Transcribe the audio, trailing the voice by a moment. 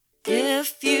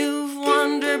If you've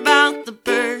wondered about the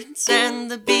birds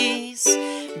and the bees,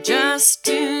 just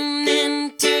tune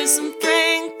in to some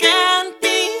Frank and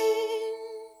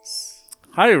Beans.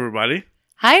 Hi, everybody.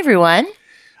 Hi, everyone.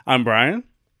 I'm Brian.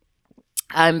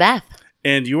 I'm Beth.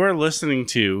 And you are listening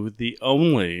to the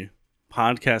only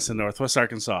podcast in Northwest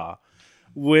Arkansas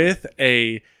with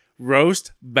a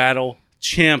roast battle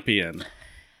champion.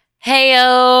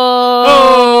 Heyo!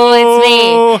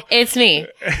 Oh! It's me.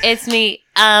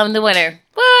 I'm the winner.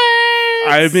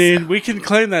 What? I mean, we can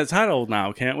claim that title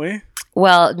now, can't we?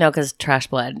 Well, no, because Trash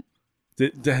Blood.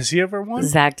 Has he ever won?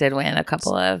 Zach did win a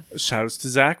couple of. Shoutouts to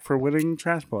Zach for winning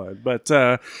Trash Blood. But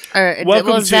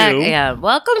welcome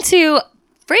to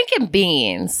Frank and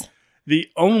Beans, the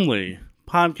only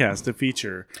podcast to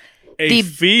feature a the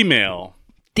female,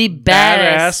 the badass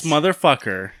baddest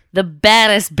motherfucker the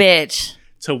baddest bitch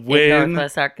to in win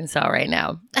Northwest Arkansas right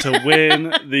now. to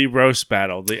win the roast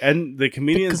battle, the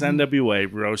Comedians NWA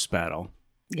roast battle.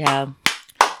 Yeah.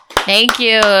 Thank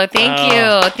you. Beth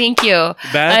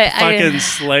fucking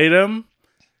slayed him,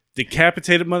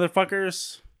 decapitated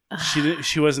motherfuckers.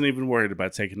 She wasn't even worried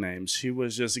about taking names. She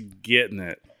was just getting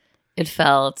it. It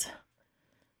felt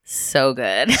so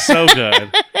good. So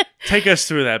good. Take us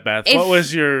through that, Beth. What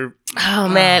was your... Oh,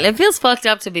 man. It feels fucked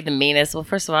up to be the meanest. Well,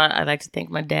 first of all, I'd like to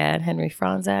thank my dad, Henry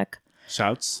Franzak,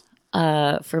 Shouts?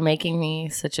 for making me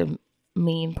such a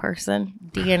mean person,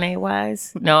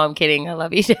 DNA-wise. No, I'm kidding. I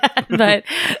love you, Dad. But,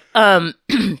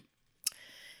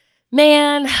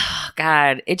 man,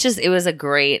 God, it was a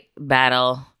great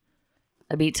battle.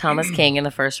 I beat Thomas King in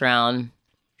the first round,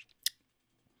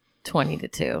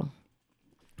 20-2.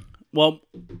 Well,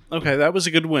 okay, that was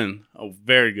a good win. A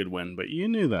very good win, but you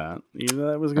knew that. You knew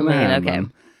that was going to happen. Okay.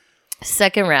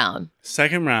 Second round.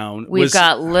 We've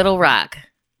got Little Rock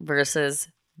versus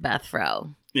Beth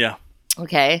Fro. Yeah.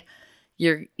 Okay.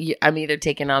 I'm either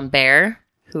taking on Bear,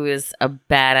 who is a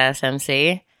badass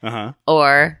MC,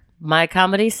 or my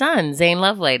comedy son, Zane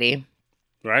Lovelady.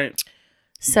 Right.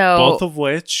 So both of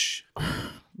which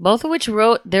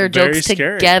wrote their jokes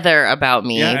together about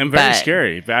me. Yeah, and very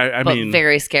scary. I mean,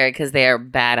 very scary because they are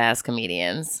badass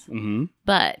comedians. Mm-hmm.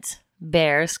 But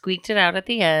Bear squeaked it out at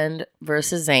the end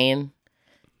versus Zane.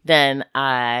 Then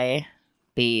I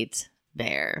beat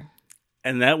Bear.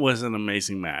 And that was an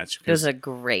amazing match. It was a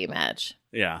great match.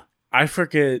 Yeah. I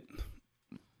forget,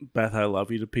 Beth, I love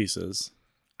you to pieces.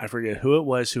 I forget who it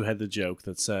was who had the joke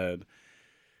that said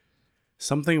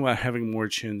something about having more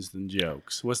chins than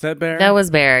jokes. Was that Bear? That was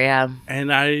Bear, yeah.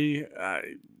 And I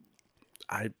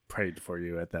prayed for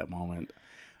you at that moment.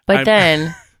 But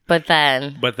then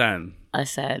I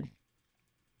said,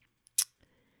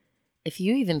 if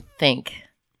you even think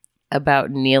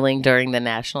about kneeling during the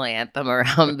national anthem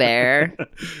around Bear,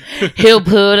 he'll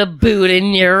put a boot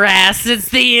in your ass. It's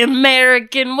the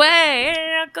American way.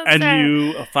 And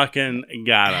you fucking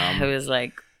got him. I was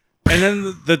like... And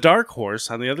then the dark horse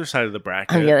on the other side of the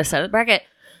bracket.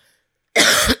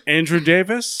 Andy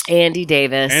Davis. Andy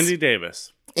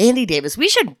Davis. We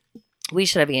should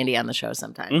have Andy on the show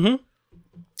sometime. Mm-hmm.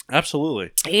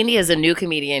 Absolutely. Andy is a new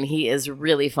comedian. He is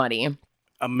really funny.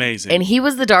 Amazing. And he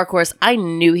was the dark horse. I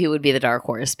knew he would be the dark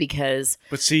horse because...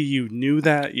 But see, you knew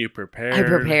that. You prepared. I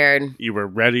prepared. You were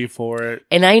ready for it.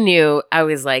 And I knew, I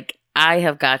was like, I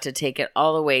have got to take it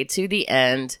all the way to the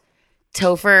end.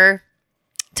 Topher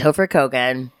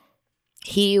Kogan.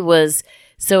 He was...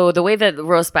 So the way that the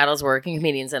roast battles work in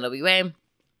Comedians NWA,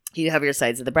 you have your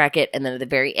sides of the bracket, and then at the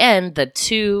very end, the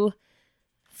two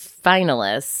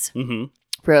finalists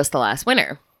roast the last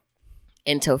winner.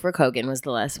 And Topher Kogan was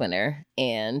the last winner.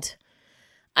 And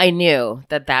I knew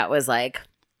that was like,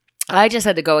 I just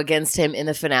had to go against him in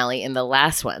the finale in the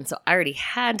last one. So I already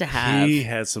had to have. He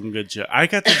had some good judge. I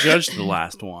got to judge the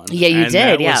last one. Yeah, you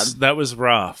did. That was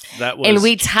rough. And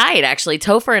we tied, actually.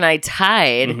 Topher and I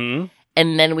tied. Mm-hmm.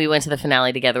 And then we went to the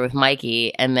finale together with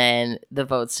Mikey. And then the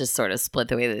votes just sort of split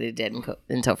the way that they did,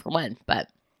 and Topher won. But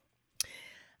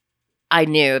I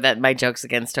knew that my jokes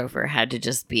against Topher had to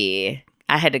just be...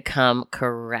 I had to come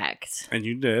correct. And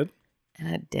you did. And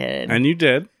I did. And you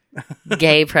did.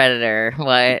 Gay predator.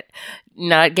 What?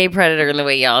 Not gay predator in the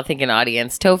way y'all think an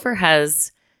audience. Topher,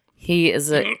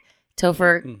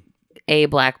 a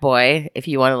black boy, if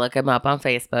you want to look him up on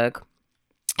Facebook,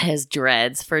 has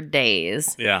dreads for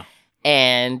days. Yeah.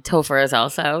 And Topher is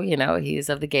also, he's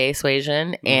of the gay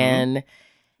suasion. Mm-hmm. And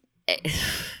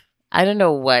I don't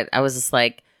know what. I was just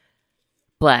like,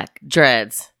 black,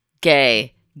 dreads,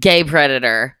 gay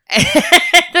predator.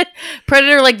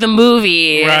 Predator, like the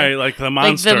movie, Right, like the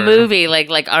monster. like the movie, like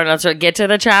Arnold Schwarzenegger, get to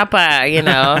the chopper, you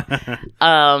know.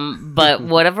 But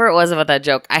whatever it was about that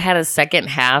joke, I had a second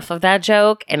half of that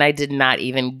joke, and I did not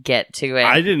even get to it.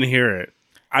 I didn't hear it.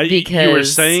 You were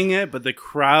Because- saying it, but the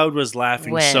crowd was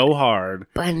laughing Went so hard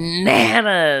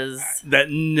Bananas. that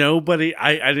nobody.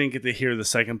 I didn't get to hear the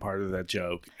second part of that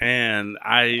joke, and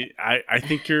I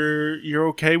think you're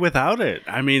okay without it.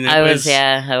 I mean, I would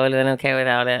have been okay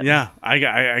without it. Yeah, I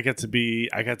got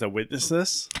to witness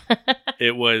this.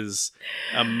 It was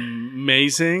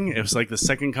amazing. It was like the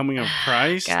second coming of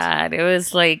Christ. God, it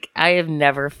was like I have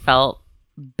never felt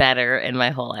better in my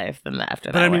whole life than after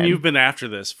that. But I mean, win. you've been after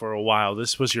this for a while.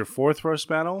 This was your fourth roast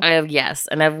battle. I have, yes,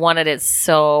 and I've wanted it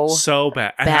so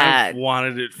Bad. And bad. I've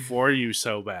wanted it for you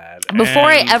so bad. Before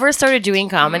I And- ever started doing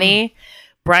comedy,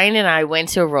 Brian and I went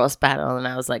to a roast battle, and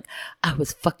I was like, I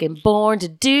was fucking born to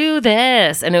do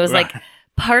this. And it was like Right.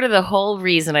 part of the whole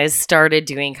reason I started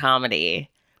doing comedy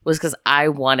was because I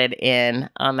wanted in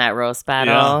on that roast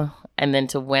battle Yeah. and then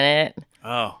to win it.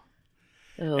 Oh,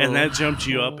 Ooh. and that jumped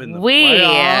you up in the we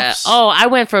playoffs. I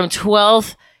went from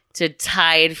 12th to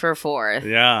tied for 4th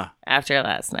Yeah. after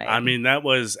last night. I mean, that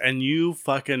was, and you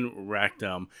fucking wrecked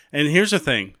them. And here's the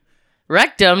thing.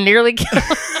 Rectum nearly killed.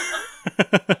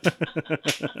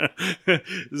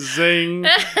 Zing.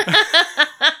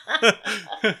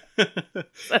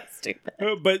 So stupid.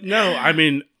 But no, I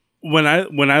mean, when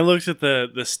I looked at the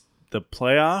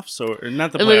playoffs, or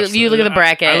not the playoffs, You look at the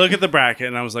bracket. I look at the bracket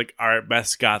and I was like, all right,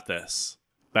 Beth's got this.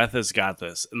 Beth has got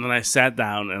this. And then I sat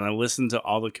down and I listened to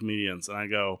all the comedians and I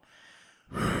go,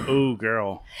 ooh,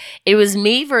 girl. It was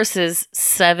me versus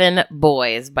 7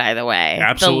 boys, by the way.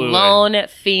 Absolutely. The lone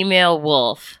female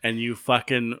wolf. And you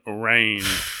fucking reigned.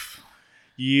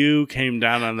 You came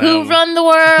down on them. Who run the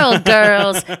world,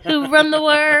 girls? Who run the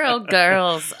world,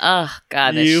 girls? Oh,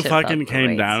 God, this You shit fucking felt came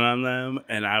great. down on them,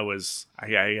 and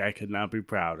I could not be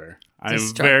prouder. I'm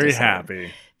Destructive very sound.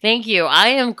 happy. Thank you. I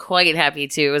am quite happy,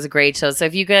 too. It was a great show. So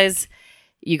if you guys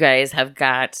have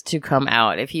got to come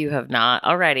out, if you have not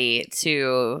already,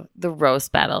 to the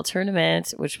Roast Battle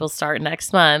Tournament, which will start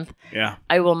next month. Yeah.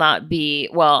 I will not be,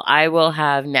 well, I will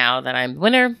have, now that I'm the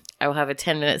winner, I will have a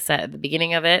 10-minute set at the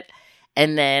beginning of it.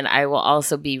 And then I will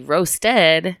also be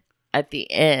roasted at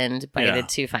the end by Yeah. the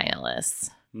 2 finalists,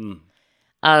 Mm.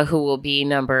 who will be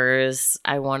numbers,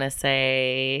 I want to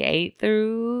say 8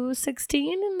 through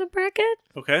 16 in the bracket.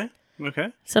 Okay.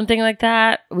 Okay. Something like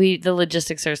that. The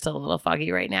logistics are still a little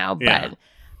foggy right now, Yeah.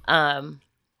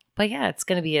 but yeah, it's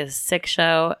going to be a sick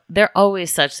show. They're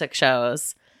always such sick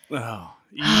shows. Oh,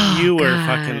 Oh, you were God.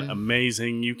 fucking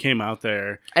amazing. You came out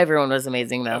there. Everyone was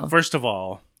amazing though. First of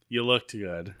all, you looked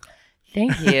good.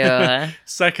 Thank you. That's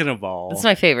Second of all,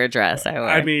 my favorite dress I wear.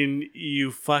 I mean,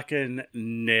 you fucking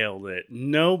nailed it.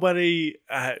 Nobody,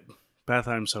 Beth,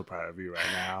 I'm so proud of you right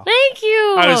now. Thank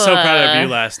you. I was so proud of you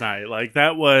last night. Like,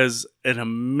 that was an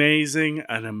amazing.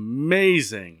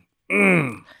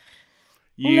 I'm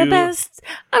the best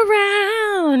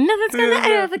around. Nothing's gonna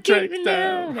Yeah, ever keep break me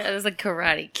down. down. It was a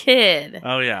Karate Kid.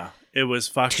 Oh yeah, it was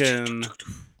fucking.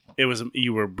 It was.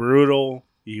 You were brutal.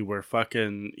 You were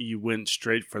fucking. You went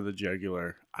straight for the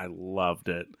jugular. I loved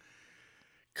it.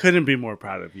 Couldn't be more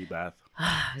proud of you, Beth.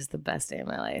 It was the best day of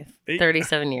my life. It-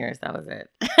 37 years. That was it.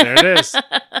 There it is.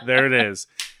 There it is.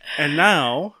 And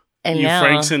now, And you now,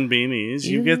 Franks and Beanies,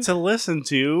 you you- get to listen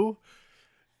to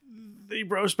the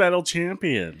Roast Battle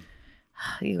champion.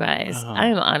 you guys, Oh. I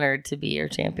am honored to be your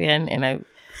champion, and I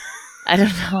don't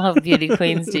know how beauty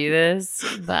queens do this,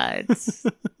 but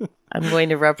I'm going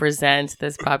to represent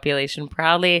this population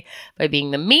proudly by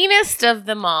being the meanest of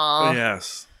them all.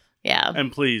 Yes. Yeah.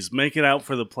 And please make it out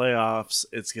for the playoffs.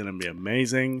 It's going to be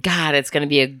amazing. God, it's going to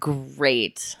be a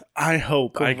great. I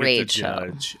hope I get to Great show.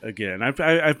 judge again.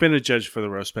 I've been a judge for the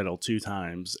Roast Battle 2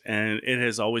 times, and it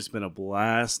has always been a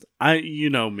blast.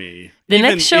 You know me. The Even-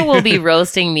 next show will be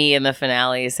roasting me in the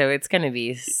finale, so it's going to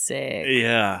be sick.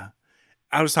 Yeah.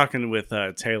 I was talking with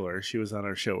Taylor. She was on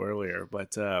our show earlier,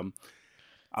 but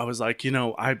I was like,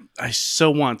 I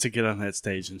so want to get on that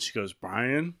stage. And she goes,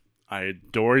 Brian, I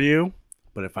adore you,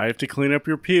 but if I have to clean up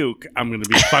your puke, I'm going to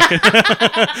be fucking,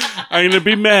 I'm going to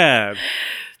be mad.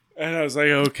 And I was like,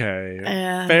 okay,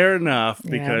 fair enough.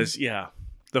 Because,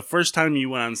 the first time you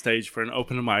went on stage for an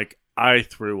open mic, I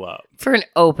threw up. For an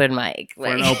open mic. For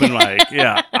an open mic,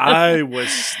 yeah. I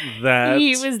was that.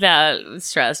 He was that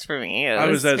stressed for me. I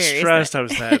was that very stressed. sick. I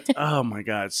was that. Oh my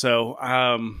god. So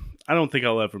I don't think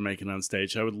I'll ever make it on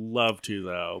stage. I would love to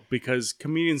though, because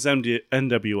Comedians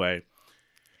NWA It's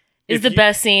if the you-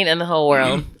 best scene in the whole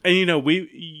world. And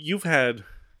you've had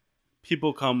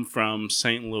people come from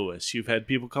St. Louis. You've had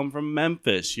people come from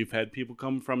Memphis. You've had people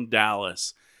come from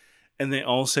Dallas. And they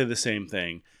all say the same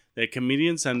thing. That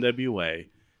comedians NWA,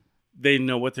 they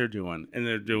know what they're doing, and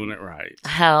they're doing it right.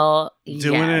 Hell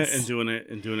Doing yes. it and doing it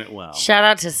and doing it well. Shout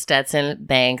out to Stetson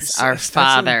Banks, our Stetson,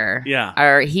 father.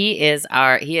 yeah. He is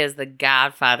the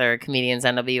godfather of comedians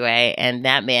NWA, and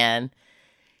that man,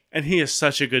 And he is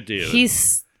such a good dude.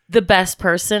 he's the best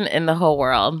person in the whole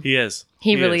world. He is.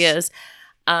 He really is.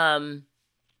 And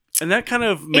that kind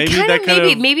of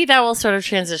Maybe that will sort of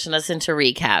transition us into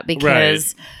recap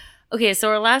because okay, so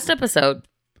our last episode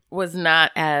was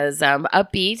not as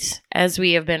upbeat as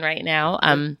we have been right now.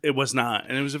 It was not,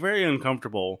 and it was a very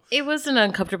uncomfortable. It was an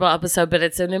uncomfortable episode, but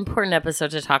it's an important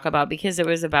episode to talk about because it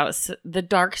was about the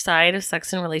dark side of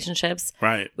sex and relationships,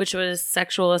 Right. which was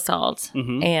sexual assault,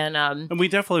 Mhm. and And we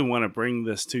definitely want to bring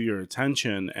this to your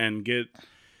attention and get,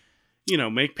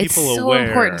 make people it's so aware.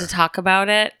 important to talk about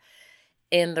it.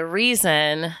 And the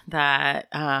reason that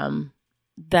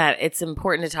that it's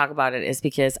important to talk about it is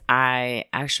because I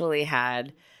actually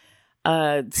had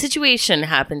a situation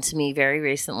happen to me very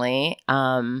recently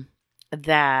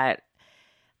that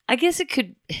I guess it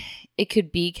could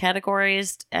be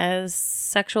categorized as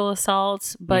sexual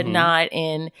assault, but Mhm. not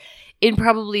in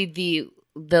probably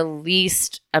the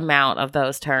least amount of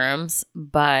those terms.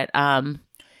 But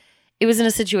it was in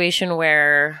a situation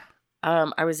where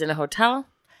I was in a hotel.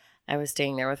 I was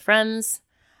staying there with friends.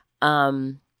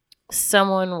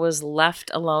 Someone was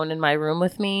left alone in my room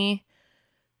with me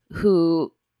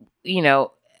who,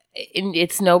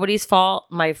 it's nobody's fault.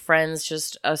 My friends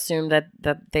just assumed that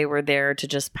they were there to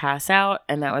just pass out,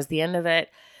 and that was the end of it.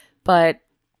 But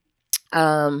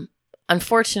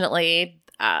unfortunately,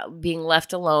 being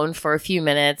left alone for a few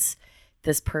minutes,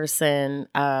 this person,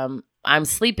 I'm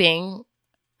sleeping,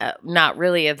 not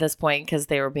really at this point because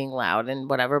they were being loud and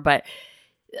whatever, but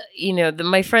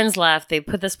my friends left, they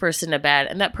put this person to bed,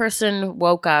 and that person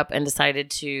woke up and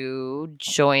decided to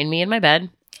join me in my bed.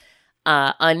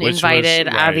 Uninvited,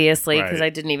 obviously, because I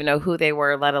didn't even know who they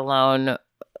were, let alone,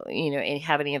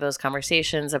 have any of those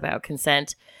conversations about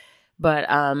consent. But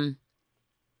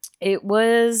it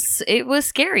was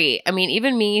scary. I mean,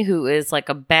 even me, who is like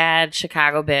a bad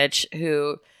Chicago bitch,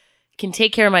 who can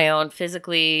take care of my own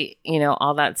physically,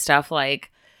 all that stuff.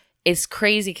 Like, it's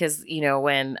crazy because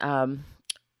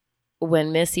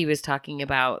when Missy was talking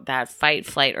about that fight,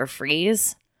 flight, or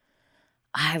freeze,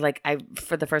 I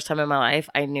for the first time in my life,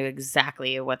 I knew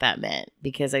exactly what that meant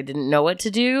because I didn't know what to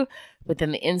do. But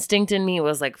then the instinct in me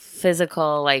was like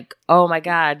physical, like, oh my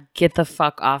God, get the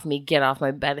fuck off me, get off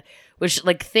my bed. Which,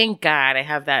 like, thank God I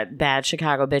have that bad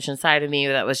Chicago bitch inside of me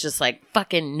that was just like,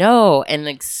 fucking no, and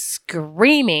like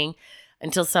screaming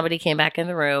until somebody came back in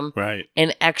the room, Right.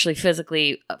 and actually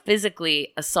physically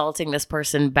assaulting this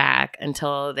person back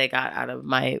until they got out of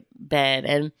my bed.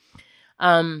 And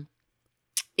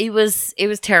it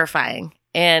was terrifying.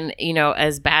 And,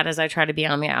 as bad as I try to be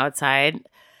on the outside,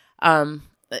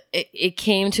 it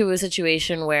came to a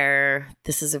situation where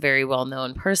this is a very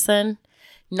well-known person,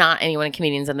 not anyone in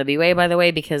Comedians NWA, by the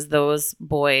way, because those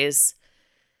boys,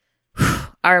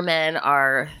 our men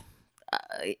are,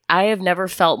 I have never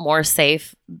felt more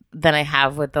safe than I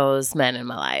have with those men in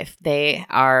my life. They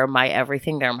are my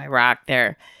everything. They're my rock.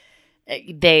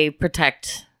 They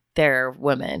protect their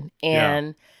women.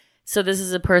 And so this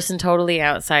is a person totally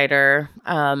outsider.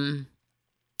 And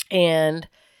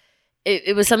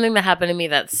it was something that happened to me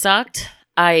that sucked.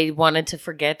 I wanted to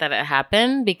forget that it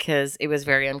happened because it was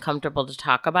very uncomfortable to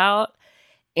talk about.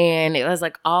 And it was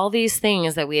like all these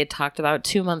things that we had talked about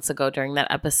 2 months ago during that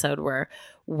episode were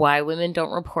why women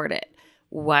don't report it,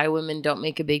 why women don't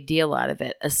make a big deal out of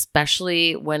it,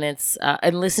 especially when it's,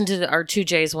 and listen to our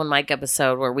 2J's One Mic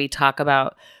episode where we talk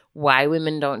about why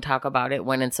women don't talk about it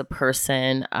when it's a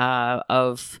person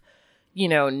of,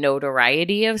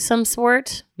 notoriety of some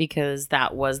sort, because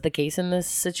that was the case in this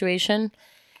situation.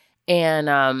 And,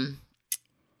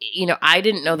 I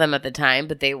didn't know them at the time,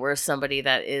 but they were somebody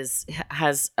that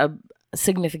has a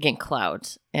significant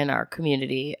clout in our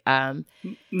community.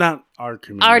 Not our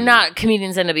community. Are not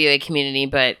Comedians NWA community,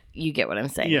 but you get what I'm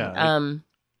saying. Yeah.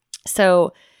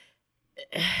 So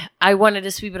I wanted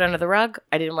to sweep it under the rug.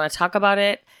 I didn't want to talk about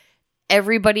it.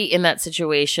 Everybody in that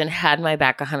situation had my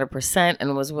back 100%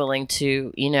 and was willing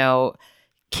to,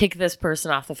 kick this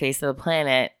person off the face of the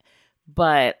planet.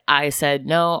 But I said,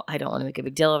 no, I don't want to make a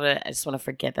big deal of it. I just want to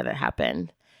forget that it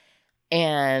happened.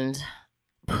 And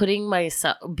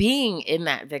being in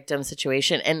that victim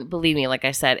situation, and believe me, like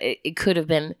I said, it could have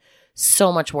been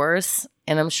so much worse.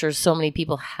 And I'm sure so many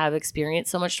people have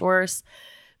experienced so much worse.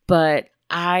 But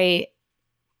my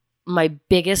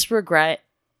biggest regret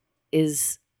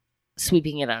is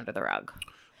sweeping it under the rug.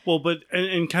 Well, but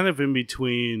and kind of in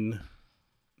between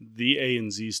the A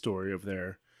and Z story of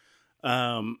there,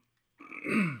 not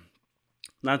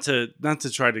to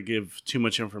try to give too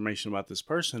much information about this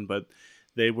person, but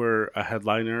they were a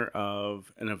headliner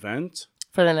of an event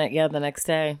For the next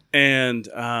day. and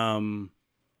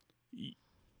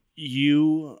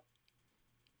you.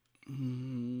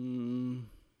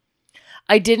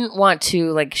 I didn't want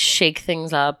to like shake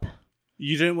things up.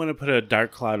 You didn't want to put a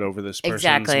dark cloud over this person's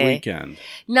Exactly. weekend.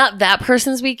 Not that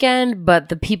person's weekend, but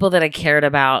the people that I cared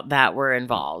about that were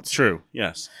involved. True.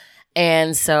 Yes.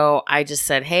 And so I just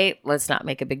said, hey, let's not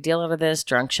make a big deal out of this.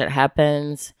 Drunk shit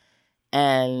happens.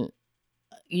 And,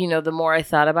 you know, the more I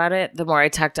thought about it, the more I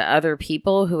talked to other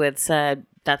people who had said,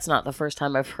 that's not the first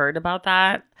time I've heard about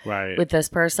that Right. with this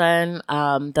person.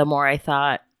 The more I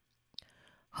thought,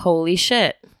 holy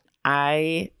shit,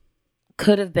 I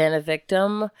could have been a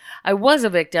victim. I was a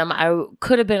victim. I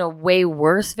could have been a way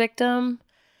worse victim.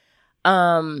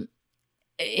 Had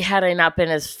I not been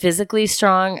as physically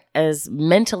strong, as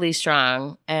mentally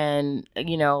strong. And,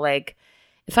 you know, like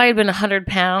if I had been 100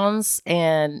 pounds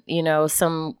and, you know,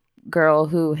 some girl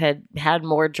who had had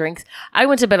more drinks, I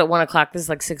went to bed at 1 o'clock. This is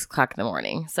like 6 o'clock in the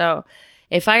morning. So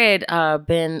if I had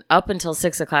been up until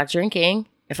 6 o'clock drinking,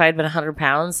 if I had been 100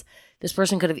 pounds, this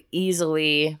person could have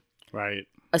easily Right.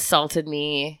 assaulted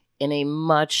me in a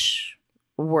much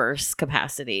worse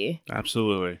capacity.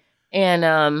 Absolutely.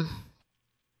 And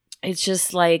it's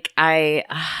just like it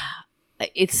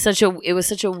was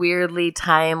such a weirdly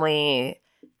timely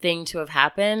thing to have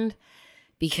happened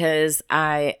because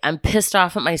I'm pissed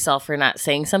off at myself for not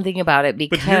saying something about it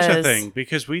because But here's the thing,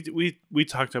 because we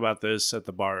talked about this at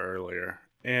the bar earlier,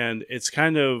 and it's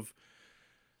kind of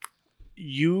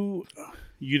you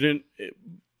didn't.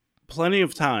 Plenty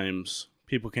of times,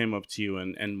 people came up to you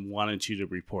and wanted you to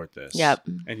report this. Yep.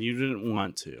 And you didn't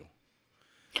want to.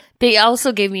 They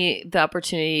also gave me the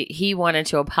opportunity. He wanted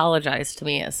to apologize to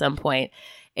me at some point,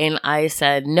 and I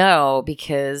said no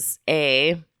because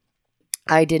I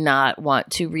did not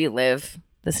want to relive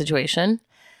the situation.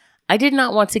 I did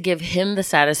not want to give him the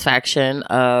satisfaction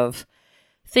of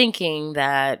thinking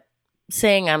that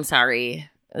saying I'm sorry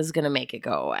is going to make it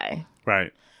go away.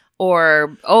 Right.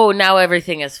 Or, oh, now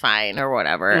everything is fine or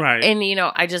whatever. Right. And, you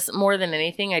know, I just, more than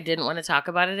anything, I didn't want to talk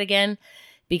about it again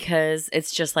because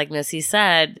it's just like Missy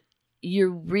said,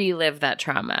 you relive that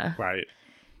trauma. Right.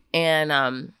 And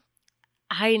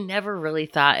I never really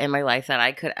thought in my life that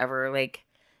I could ever, like,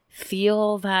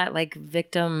 feel that, like,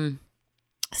 victim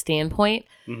standpoint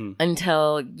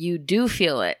until you do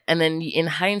feel it. And then in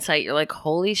hindsight, you're like,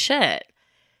 holy shit.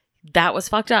 That was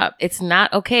fucked up. It's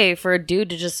not okay for a dude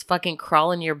to just fucking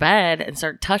crawl in your bed and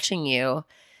start touching you.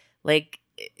 Like,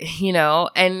 you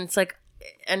know, and it's like,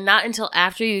 and not until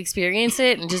after you experience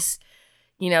it and just,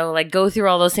 you know, like go through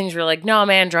all those things where you're like, no,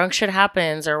 man, drunk shit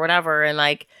happens or whatever. And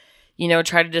like, you know,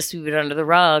 try to just sweep it under the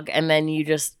rug. And then you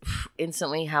just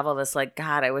instantly have all this like,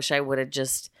 God, I wish I would have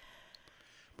just.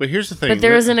 But here's the thing. But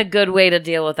there isn't a good way to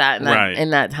deal with that Right.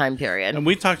 in that time period. And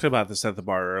we talked about this at the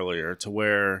bar earlier to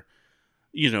where,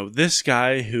 you know, this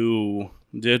guy who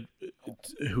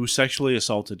sexually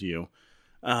assaulted you,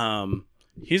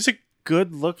 he's a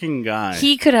good looking guy.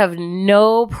 He could have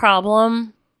no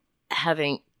problem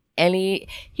having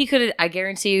I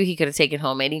guarantee you he could have taken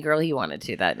home any girl he wanted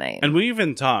to that night. And we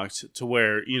even talked to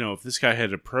where, you know, if this guy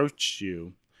had approached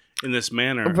you in this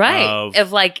manner, right.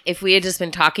 If we had just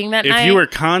been talking that night. if you were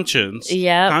conscious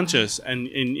Yep. and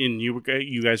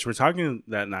you guys were talking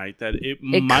that night, that it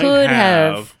might could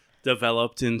have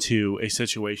developed into a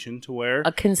situation to where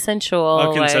a consensual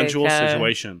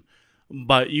situation.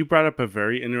 But you brought up a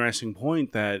very interesting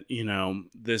point that, you know,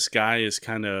 this guy is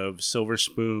kind of silver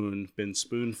spoon, been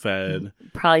spoon fed.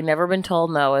 Probably never been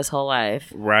told no his whole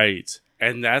life. Right.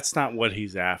 And that's not what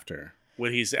he's after.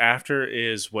 What he's after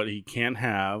is what he can't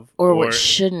have Or what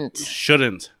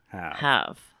shouldn't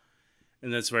have.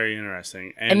 And that's very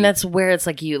interesting. And that's where it's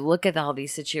like you look at all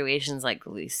these situations like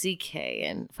Louis C.K.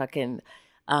 and fucking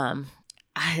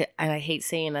I hate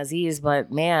saying Aziz,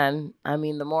 but man, I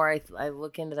mean, the more I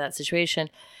look into that situation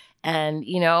and,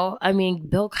 you know, I mean,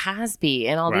 Bill Cosby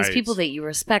and all these people that you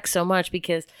respect so much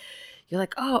because you're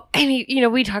like, oh, and you know,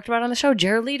 we talked about on the show,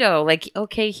 Jared Leto, like,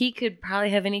 okay, he could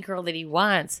probably have any girl that he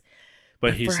wants.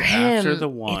 But he's for after him, the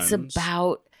ones. It's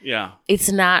about, yeah.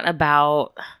 It's not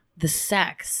about the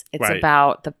sex. It's Right.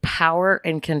 about the power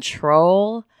and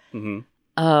control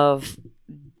of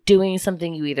doing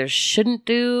something you either shouldn't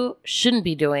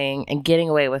be doing and getting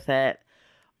away with it,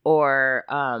 or,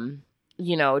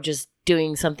 you know, just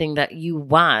doing something that you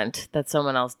want that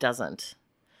someone else doesn't.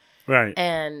 Right.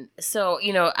 And so,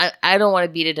 I don't want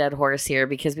to beat a dead horse here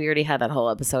because we already had that whole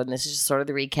episode and this is just sort of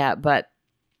the recap, but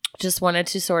just wanted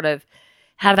to sort of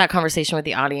have that conversation with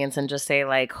the audience and just say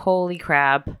like, holy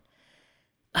crap,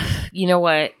 you know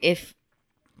what? If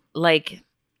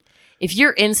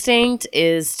your instinct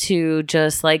is to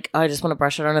just like, oh, I just want to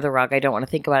brush it under the rug. I don't want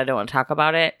to think about it. I don't want to talk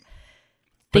about it.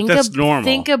 That's normal.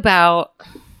 Think about...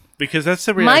 Because that's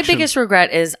the reaction. My biggest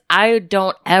regret is I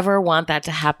don't ever want that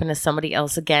to happen to somebody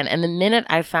else again. And the minute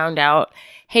I found out,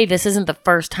 hey, this isn't the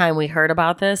first time we heard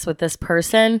about this with this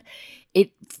person,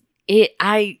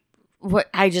 I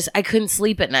couldn't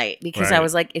sleep at night because I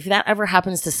was like, if that ever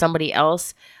happens to somebody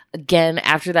else again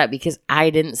after that, because I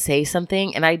didn't say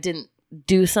something and I didn't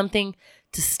do something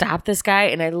to stop this guy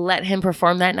and I let him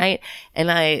perform that night and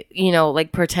I,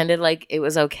 pretended like it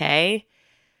was okay.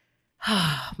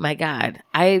 Oh my God,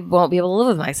 I won't be able to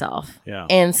live with myself. Yeah.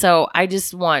 And so I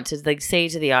just want to like say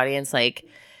to the audience, like,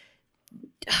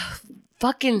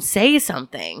 fucking say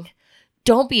something.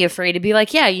 Don't be afraid to be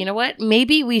like, yeah, you know what?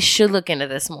 Maybe we should look into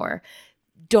this more.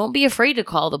 Don't be afraid to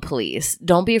call the police.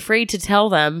 Don't be afraid to tell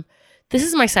them, this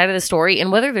is my side of the story.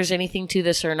 And whether there's anything to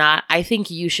this or not, I think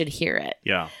you should hear it.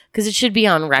 Yeah. Because it should be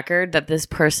on record that this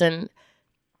person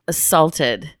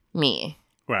assaulted me.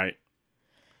 Right.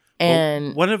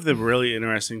 And one of the really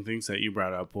interesting things that you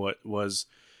brought up was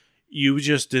you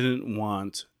just didn't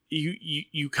want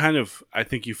you kind of, I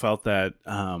think you felt that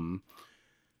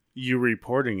you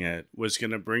reporting it was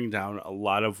going to bring down a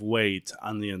lot of weight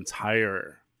on the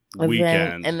entire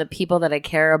weekend and the people that I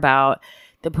care about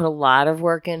that put a lot of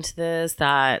work into this,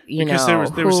 that because there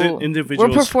was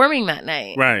individuals were performing that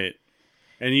night, right?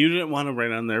 And you didn't want to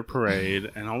rain on their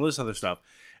parade and all this other stuff.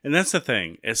 And that's the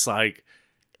thing. It's like,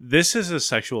 this is a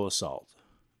sexual assault.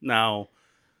 Now,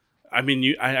 I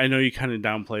mean, I know you kind of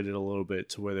downplayed it a little bit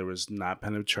to where there was not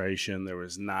penetration, there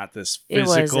was not this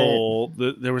physical,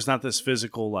 there was not this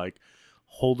physical like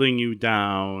holding you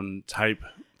down type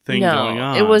thing going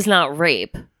on. It was not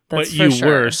rape. That's but you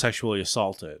sure. were sexually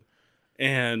assaulted,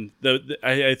 and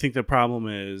I think the problem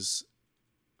is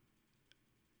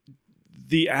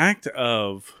the act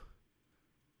of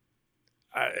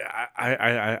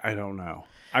I don't know.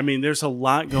 I mean, there's a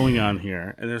lot going on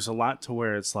here, and there's a lot to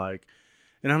where it's like,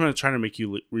 and I'm not trying to make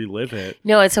you relive it.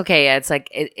 No, it's okay. It's like,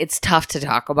 it's tough to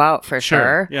talk about for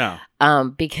sure. Yeah.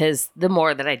 Because the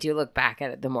more that I do look back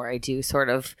at it, the more I do sort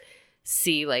of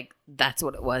see like, that's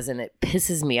what it was. And it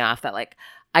pisses me off that like,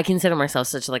 I consider myself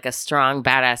such like a strong,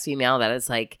 badass female that it's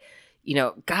like,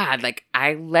 God, like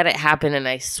I let it happen and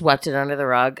I swept it under the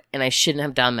rug and I shouldn't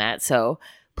have done that. So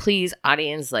please,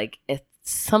 audience, like if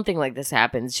something like this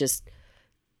happens, just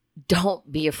don't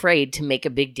be afraid to make a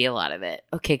big deal out of it.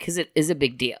 Okay, because it is a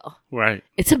big deal. Right.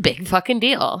 It's a big fucking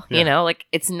deal. Yeah. Like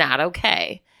it's not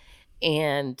okay.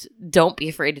 And don't be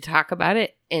afraid to talk about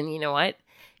it. And you know what?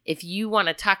 If you want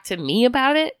to talk to me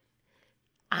about it,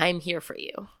 I'm here for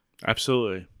you.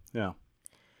 Absolutely. Yeah.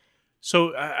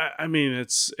 So I mean,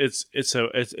 it's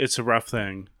a rough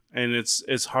thing, and it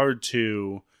is hard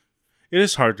to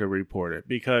report it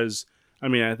because. I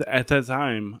mean, at that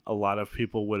time, a lot of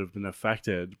people would have been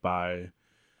affected by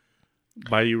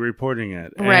you reporting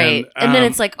it. Right. And then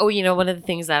it's like, one of the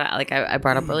things that like I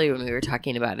brought up earlier when we were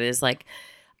talking about it is like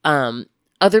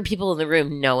other people in the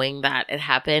room knowing that it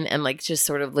happened and like just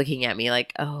sort of looking at me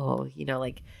like, oh,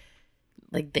 like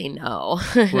they know.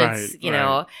 Right.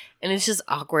 Know, and it's just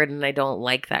awkward and I don't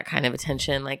like that kind of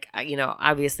attention. Like,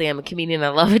 obviously I'm a comedian. I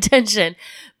love attention,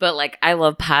 but like I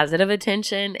love positive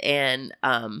attention and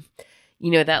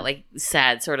that like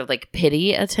sad sort of like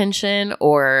pity attention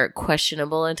or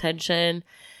questionable attention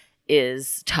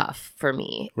is tough for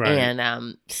me. Right.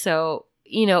 And so,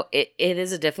 it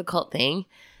is a difficult thing,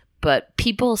 but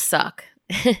people suck.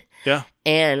 Yeah.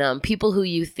 And people who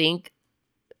you think,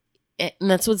 and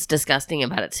that's what's disgusting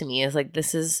about it to me is like,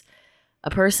 this is a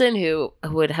person who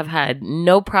would have had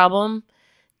no problem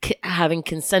having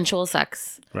consensual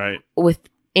sex. Right. With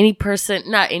any person,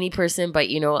 not any person, but,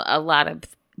 a lot of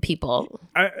people.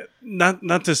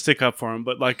 Not to stick up for him,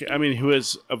 but like, I mean, who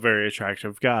is a very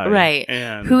attractive guy. Right.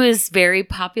 And who is very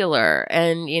popular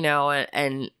and,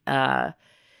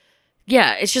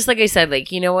 yeah, it's just like I said,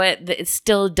 like, you know what? It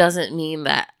still doesn't mean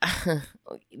that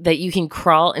that you can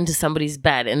crawl into somebody's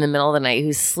bed in the middle of the night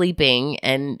who's sleeping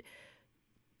and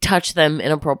touch them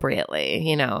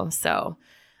inappropriately, so,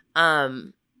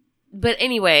 but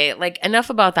anyway, like enough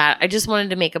about that. I just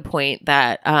wanted to make a point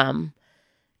that,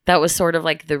 that was sort of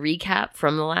like the recap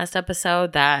from the last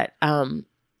episode that,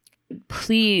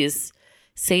 please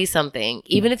say something.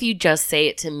 Even if you just say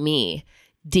it to me,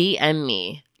 DM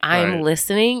me. I'm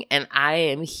listening and I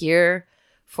am here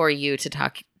for you to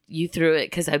talk you through it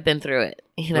because I've been through it.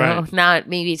 You know, Right. not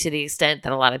maybe to the extent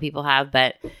that a lot of people have,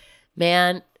 but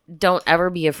man, don't ever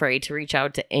be afraid to reach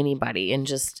out to anybody and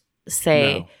just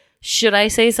say, No. should I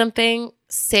say something?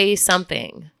 Say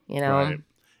something, you know? Right.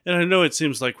 And I know it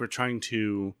seems like we're trying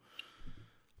to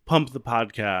pump the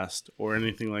podcast or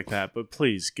anything like that, but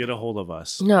please get a hold of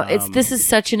us. No, this is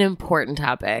such an important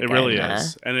topic. It really and,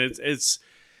 is. And it's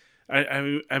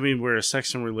I mean we're a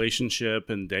sex and relationship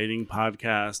and dating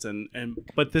podcast and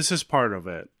but this is part of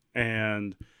it.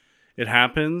 And it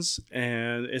happens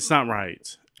and it's not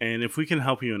right. And if we can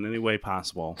help you in any way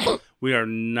possible, we are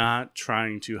not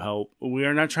trying to help. We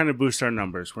are not trying to boost our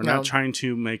numbers. We're No. not trying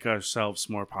to make ourselves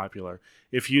more popular.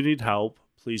 If you need help,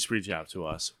 please reach out to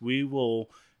us. We will,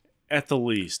 at the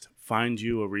least, find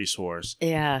you a resource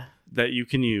Yeah. that you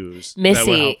can use that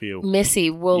will help you. Missy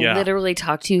will Yeah. literally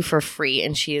talk to you for free,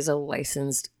 and she is a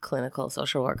licensed clinical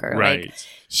social worker. Right. Like,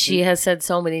 she has said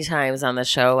so many times on the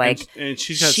show, like, and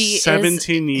she's got she is-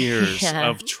 17 years Yeah.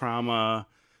 of trauma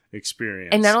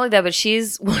experience. and not only that, but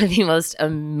she's one of the most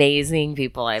amazing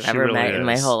people I've She ever really met in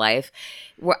my is. whole life.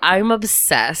 Where I'm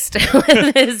obsessed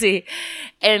with Missy,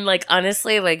 and like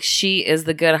honestly, like she is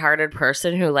the good-hearted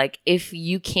person who, like, if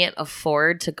you can't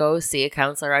afford to go see a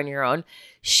counselor on your own,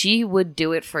 she would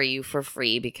do it for you for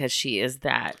free because she is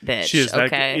that bitch. she is okay?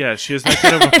 that, yeah, she is that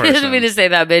kind of a I person. didn't mean to say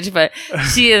that bitch, but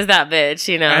she is that bitch.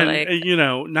 You know, And like you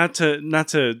know, not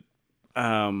to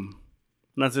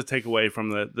take away from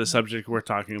the subject we're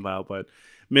talking about, but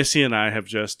Missy and I have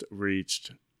just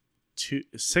reached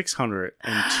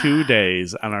 602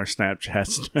 days on our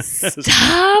Snapchat.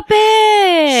 stop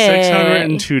it.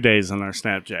 602 days on our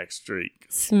Snapchat streak.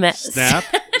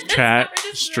 Snapchat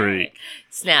streak.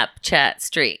 Snapchat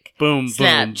streak. Boom, boom,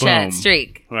 Snapchat boom.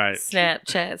 streak. Right.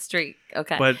 Snapchat streak.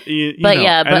 Okay. But you But know,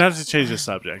 yeah, and but- not to change the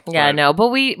subject. yeah, but no,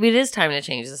 but it is time to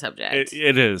change the subject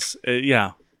it is.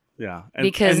 Yeah. Yeah. And,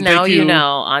 because and now thank you know,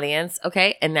 audience.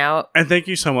 Okay, and now And thank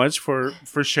you so much for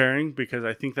sharing because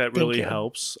I think that Thank really you.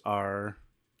 helps our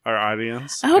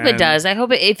audience. I hope it And- does. I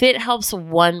hope if it helps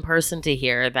one person to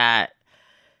hear that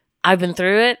I've been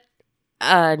through it,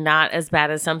 not as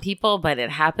bad as some people, but it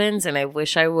happens, and I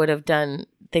wish I would have done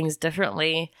things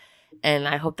differently. And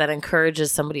I hope that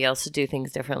encourages somebody else to do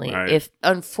things differently. Right. If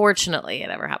unfortunately it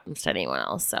ever happens to anyone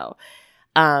else. So,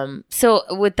 so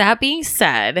with that being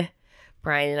said,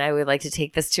 Brian and I would like to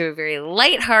take this to a very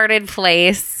lighthearted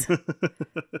place.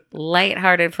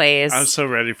 Lighthearted place. I'm so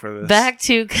ready for this. Back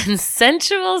to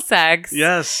consensual sex.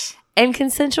 Yes. And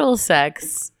consensual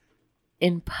sex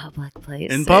in public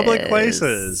places. In public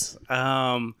places.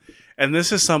 And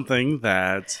this is something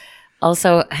that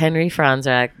Also, Henry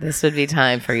Franzrak, this would be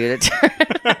time for you to turn.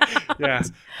 yeah.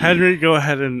 Henry, go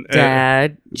ahead and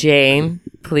Dad, Jane,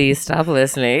 please stop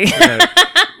listening.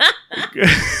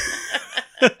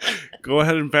 go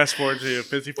ahead and fast forward to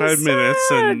 55 minutes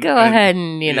and Go ahead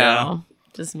and, you yeah. know,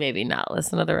 just maybe not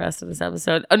listen to the rest of this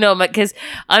episode. Oh, no, because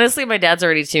honestly, my dad's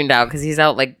already tuned out because he's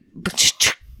out like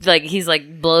he's like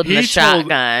loading the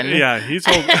shotgun. Yeah, he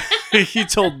told he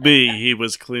told me he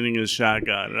was cleaning his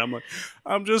shotgun, and I'm like,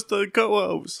 I'm just a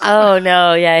co-host. Oh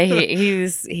no, yeah,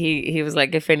 he was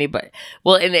like, if anybody,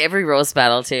 well, in every roast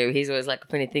battle too, he's always like,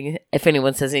 if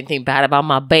anyone says anything bad about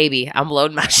my baby, I'm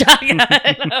loading my shotgun.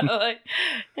 I'm like,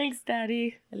 thanks,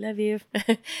 Daddy, I love you.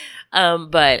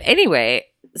 But anyway,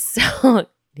 so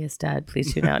yes, Dad,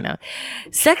 please tune out now.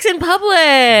 Sex in public.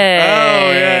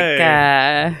 Oh, yay.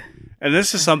 Uh, And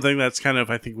this is something that's kind of,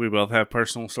 I think we both have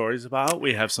personal stories about.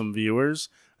 We have some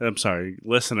listeners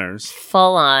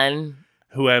full on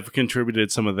who have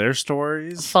contributed some of their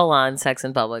stories. sex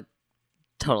in public.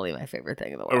 Totally my favorite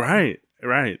thing in the world. Right.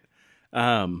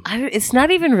 It's not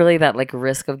even really that like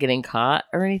risk of getting caught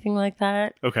or anything like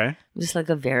that. Okay. I'm just like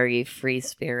a very free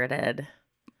spirited,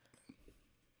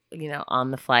 on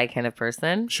the fly kind of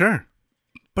person. Sure.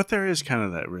 But there is kind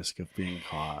of that risk of being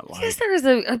caught. Yes, there is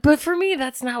but for me,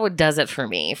 that's not what does it for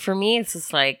me. For me, it's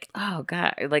just like, oh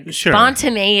God, like Sure.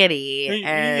 spontaneity Yeah,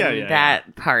 and yeah,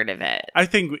 that part of it. I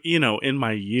think, in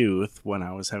my youth, when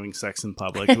I was having sex in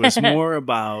public, it was more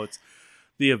about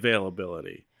the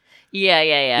availability. Yeah.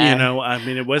 I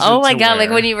mean, it wasn't. Oh my to God, like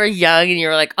where- when you were young and you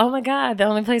were like, oh my God, the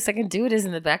only place I can do it is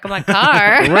in the back of my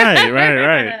car.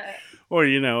 Right. Or,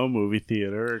 a movie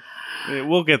theater.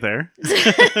 We'll get there.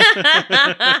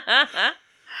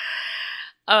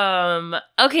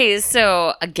 Okay,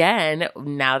 so again,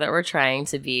 now that we're trying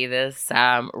to be this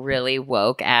really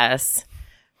woke ass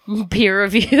peer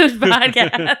reviewed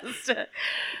podcast,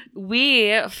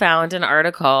 we found an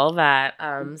article that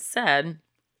said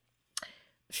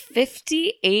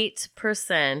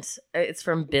 58%, it's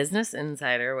from Business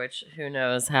Insider, which who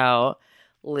knows how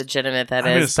legitimate that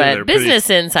I'm gonna is, say but Business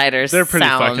Insiders They're pretty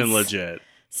sounds, fucking legit.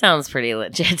 Sounds pretty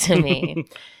legit to me.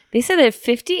 They said that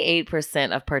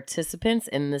 58% of participants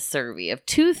in the survey of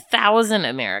 2,000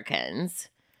 Americans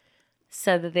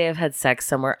said that they have had sex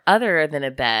somewhere other than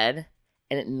a bed,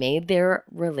 and it made their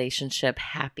relationship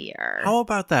happier. How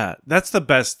about that? That's the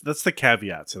best. That's the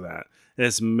caveat to that. It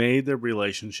has made the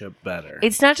relationship better.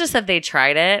 It's not just that they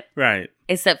tried it. Right.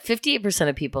 It's that 58%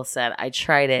 of people said, I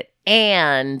tried it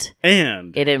and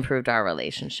it improved our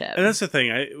relationship. And that's the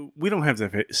thing. We don't have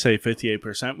to say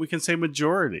 58%. We can say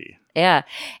majority. Yeah.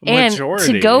 Majority.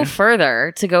 And to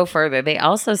go further, they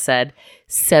also said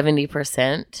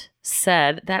 70%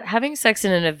 said that having sex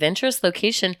in an adventurous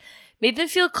location made them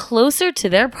feel closer to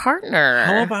their partner.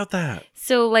 How about that?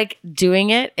 So, like,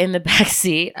 doing it in the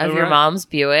backseat of your mom's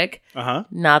Buick. Uh-huh.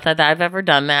 Not that I've ever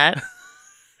done that.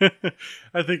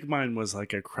 I think mine was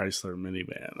like a Chrysler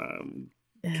minivan.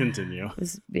 Continue. It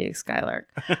was Buick Skylark.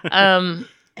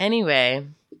 Anyway,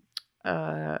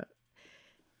 yeah,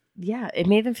 it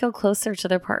made them feel closer to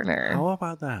their partner. How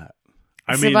about that?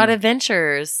 It's about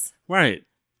adventures. Right.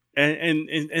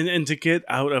 And to get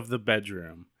out of the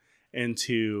bedroom and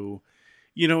to,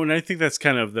 and I think that's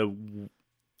kind of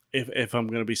if I'm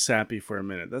going to be sappy for a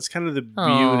minute, that's kind of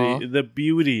the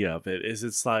beauty of it is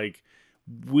it's like,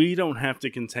 we don't have to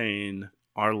contain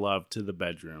our love to the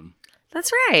bedroom.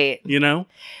 That's right.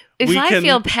 If I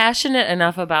feel passionate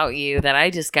enough about you that I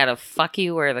just got to fuck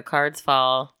you where the cards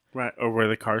fall. Right. Or where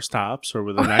the car stops or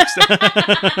where the next.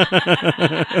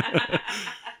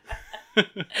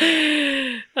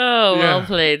 Oh, well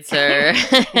played, sir.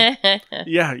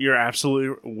 Yeah, you're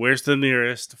absolutely. Where's the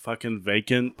nearest fucking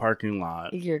vacant parking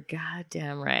lot? You're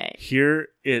goddamn right. Here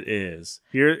it is.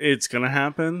 Here it's going to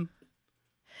happen.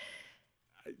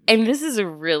 And this is a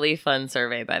really fun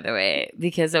survey, by the way,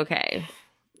 because, okay,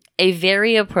 a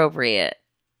very appropriate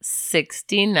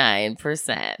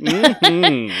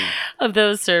 69% of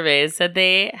those surveys said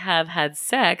they have had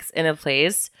sex in a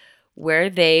place where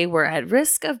they were at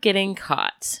risk of getting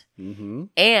caught. Mm-hmm.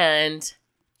 And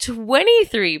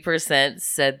 23%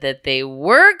 said that they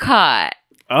were caught.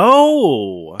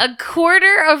 Oh. A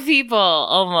quarter of people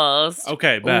almost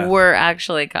Beth. were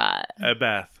actually caught.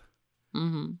 Beth.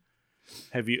 Mm-hmm.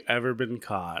 Have you ever been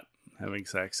caught having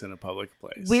sex in a public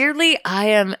place? Weirdly, I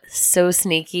am so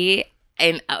sneaky.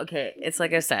 And okay, it's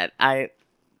like I said, I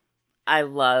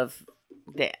love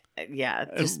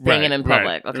just banging in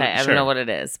public. Okay, I don't know what it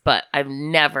is, but I've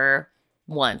never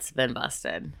once been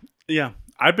busted. Yeah,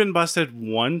 I've been busted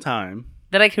one time.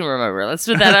 That I can remember. Let's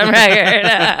put that on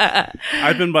record.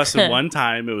 I've been busted one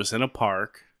time. It was in a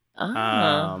park.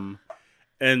 Oh.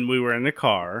 And we were in a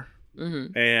car.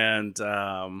 Mm-hmm.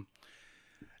 And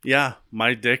yeah,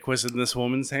 my dick was in this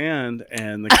woman's hand,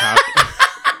 and the cop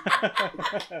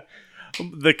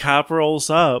the cop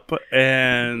rolls up,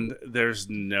 and there's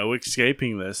no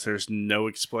escaping this. There's no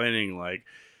explaining, like,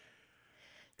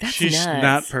 that's she's nuts.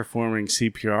 not performing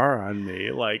CPR on me.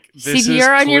 Like, this CPR is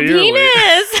on your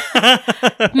penis.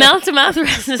 Mouth to mouth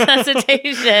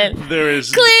resuscitation. There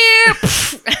is clear.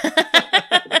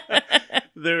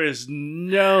 There's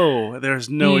no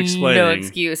explaining. No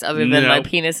excuse other than my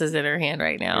penis is in her hand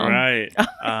right now. Right.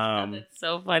 That's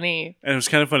so funny. And it was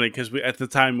kind of funny because at the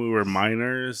time we were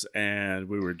minors and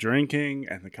we were drinking,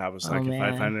 and the cop was like, if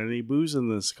I find any booze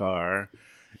in this car,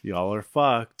 y'all are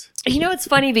fucked. It's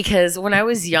funny because when I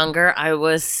was younger, I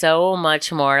was so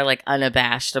much more like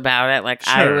unabashed about it. Like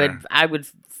Sure. I would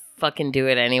fucking do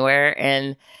it anywhere.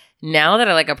 And now that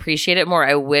I like appreciate it more,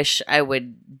 I wish I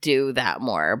would do that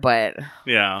more. But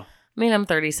yeah, I'm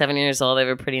 37 years old. I have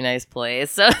a pretty nice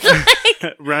place. So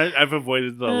right, I've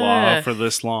avoided the law for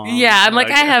this long. Yeah, I'm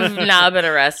like I have not been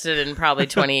arrested in probably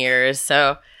 20 years.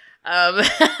 So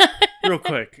real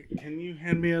quick, can you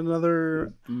hand me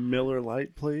another Miller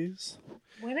Lite, please?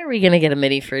 When are we gonna get a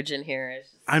mini fridge in here?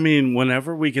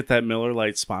 Whenever we get that Miller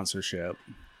Lite sponsorship.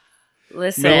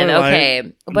 Listen, Miller okay,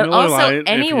 Lite, but Miller also Lite,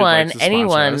 anyone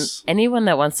us.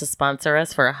 that wants to sponsor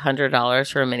us for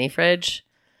 $100 for a mini fridge,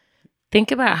 think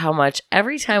about how much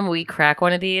every time we crack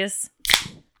one of these,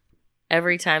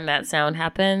 every time that sound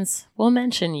happens, we'll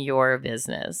mention your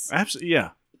business. Absolutely,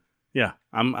 yeah.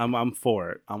 I'm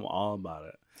for it. I'm all about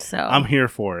it. So I'm here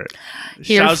for it.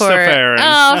 Here Shouts for to it. Farron.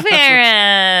 Oh,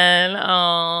 Farron.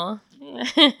 Oh.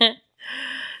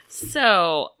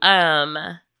 So,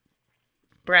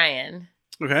 Brian.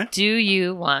 Okay. Do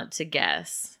you want to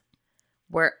guess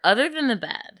where, other than the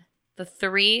bed, the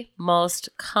 3 most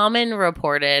common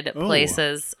reported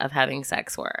places of having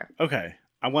sex were? Okay.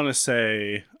 I want to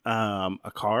say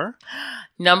a car.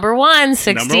 Number 1,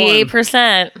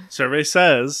 68%. Survey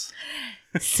says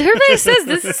Survey says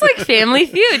this is like Family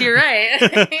Feud. You're right.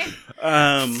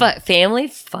 Family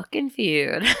fucking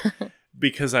Feud.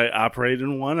 Because I operate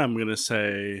in one, I'm going to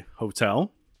say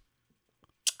hotel.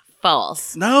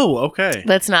 False. No, okay.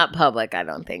 That's not public, I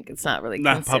don't think. It's not really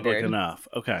Not considered. public enough.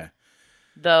 Okay.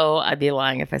 Though I'd be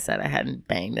lying if I said I hadn't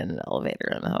banged in an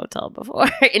elevator in a hotel before.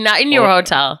 Not in your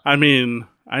hotel. I mean,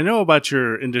 I know about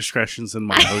your indiscretions in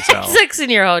my I hotel. had sex in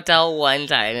your hotel one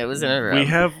time. It was in a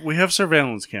room. We have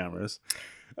surveillance cameras.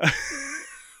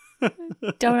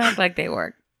 Don't act like they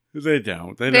work. They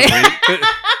don't.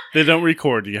 They don't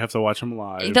record. You have to watch them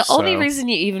live. The only reason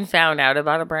you even found out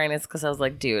about it, Brian, is because I was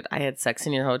like, dude, I had sex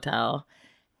in your hotel,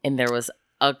 and there was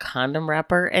a condom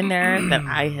wrapper in there that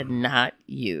I had not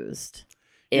used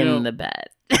in the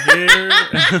bed.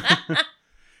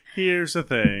 Here's the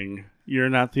thing. You're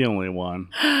not the only one.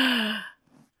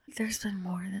 There's been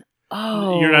more than...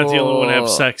 Oh. You're not the only one to have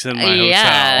sex in my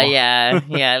hotel.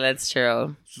 Yeah, that's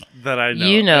true. That I know.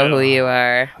 You know who you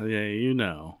are. Yeah, you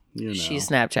know. She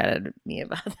Snapchatted me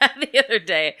about that the other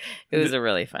day. It was a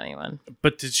really funny one.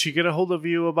 But did she get a hold of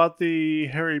you about the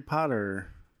Harry Potter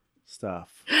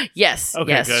stuff? Yes.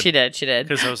 Okay, yes, good. she did. She did.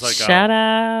 Because I was like, shout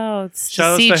outs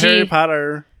to Harry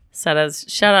Potter. Shout out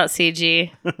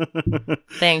CG.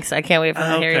 Thanks. I can't wait for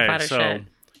the Harry Potter shit.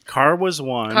 Car was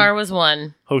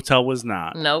one. Hotel was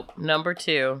not. Nope. Number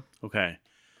 2. Okay.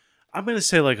 I'm going to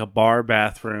say like a bar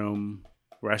bathroom,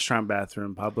 restaurant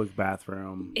bathroom, public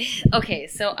bathroom. Okay,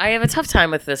 so I have a tough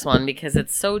time with this one because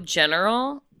it's so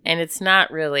general and it's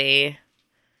not really...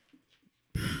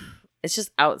 It's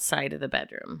just outside of the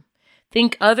bedroom.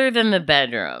 Think other than the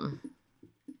bedroom.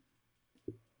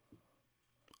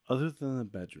 Other than the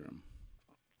bedroom.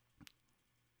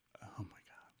 Oh my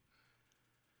God.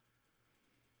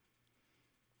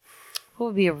 What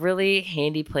would be a really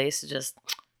handy place to just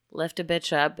lift a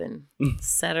bitch up and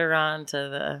set her on to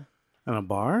the... On a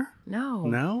bar? No.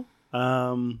 No?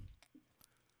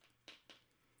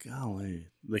 Golly.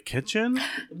 The kitchen?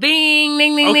 Bing,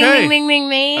 ding, ding, Okay. ding, ding, ding,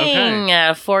 ding, ding.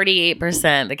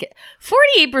 48%.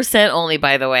 48% only,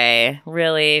 by the way.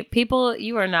 Really. People,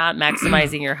 you are not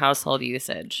maximizing your household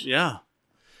usage. Yeah.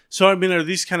 So, I mean, are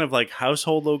these kind of like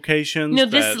household locations? No,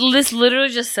 this literally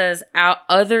just says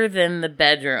other than the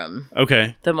bedroom.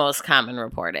 Okay. The most common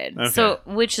reported. Okay. So,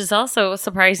 which is also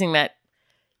surprising that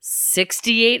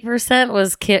 68%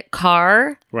 was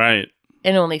car. Right.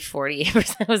 And only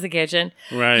 48% was the kitchen.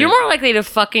 Right. You're more likely to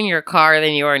fuck in your car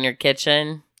than you are in your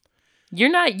kitchen. You're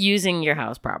not using your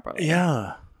house properly.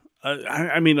 Yeah.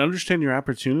 I mean, understand your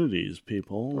opportunities,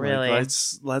 people. Really? Like,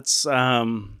 let's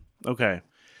okay.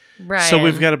 Right. So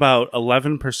we've got about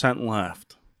 11%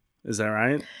 left. Is that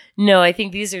right? No, I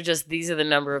think these are the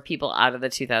number of people out of the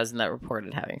 2,000 that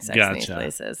reported having sex in these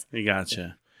places. You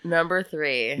gotcha. Number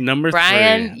 3.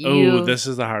 Brian, you this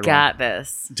is the hard one. got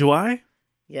this. Do I?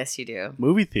 Yes, you do.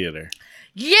 Movie theater.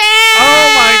 Yeah!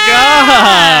 Oh my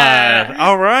God!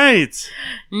 All right.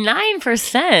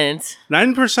 9%.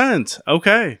 9%.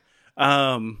 Okay.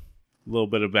 A little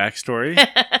bit of backstory.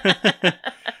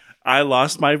 I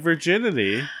lost my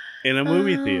virginity in a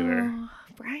movie theater.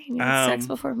 Brian, you had sex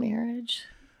before marriage?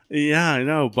 Yeah, I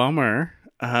know. Bummer.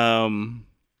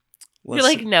 You're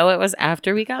like, no, it was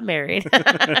after we got married.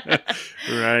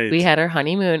 Right. We had our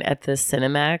honeymoon at the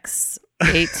Cinemax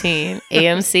 18,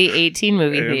 AMC 18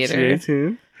 movie theater.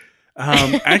 18.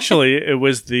 Actually, it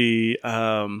was the,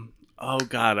 oh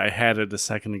God, I had it a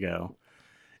second ago.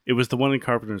 It was the one in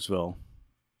Carpentersville.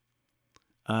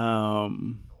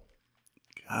 God,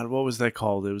 what was that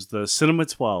called? It was the Cinema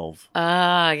 12.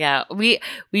 Yeah. We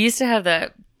used to have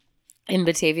that in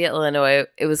Batavia, Illinois.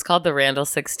 It was called the Randall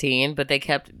 16, but they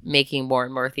kept making more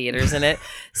and more theaters in it.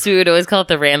 So we would always call it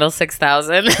the Randall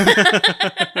 6000.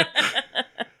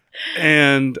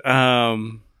 And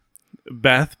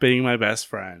Beth, being my best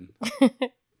friend,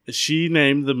 she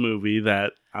named the movie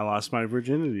that I lost my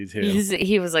virginity to.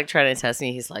 He was like trying to test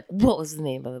me. He's like, what was the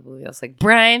name of the movie? I was like,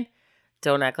 Brian,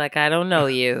 don't act like I don't know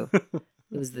you.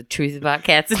 It was The Truth About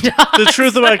Cats and Dogs. The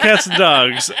Truth About Cats and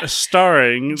Dogs,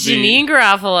 starring Janine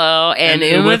Garofalo and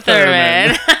Uma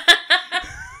Thurman.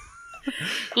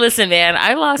 Listen, man,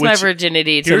 I lost my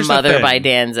virginity to Mother by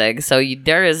Danzig, so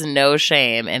there is no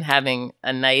shame in having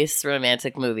a nice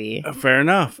romantic movie. Fair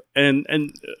enough. And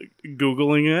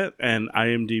Googling it and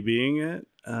IMDbing it,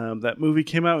 that movie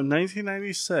came out in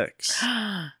 1996.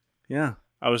 Yeah.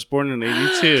 I was born in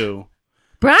 82.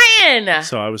 Brian!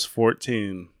 So I was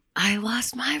 14. I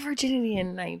lost my virginity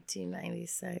in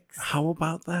 1996. How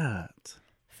about that?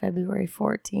 February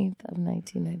 14th of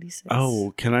 1996.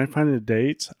 Oh, can I find a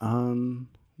date on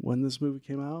when this movie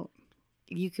came out?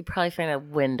 You could probably find a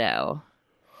window.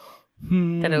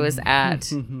 that it was at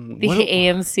the What-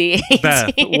 AMC.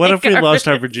 Beth, 18 what if we lost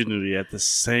our Gardens. virginity at the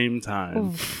same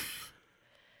time?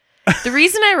 The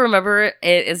reason I remember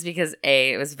it is because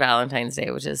A, it was Valentine's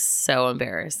Day, which is so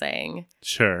embarrassing.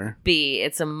 Sure. B,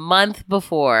 it's a month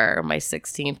before my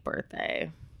 16th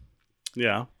birthday,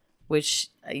 Yeah. which,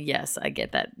 yes, I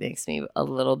get that makes me a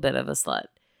little bit of a slut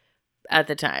at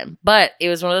the time. But it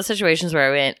was one of those situations where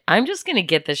I went, I'm just going to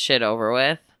get this shit over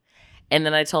with. And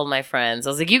then I told my friends, I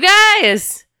was like, you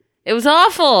guys, it was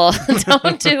awful.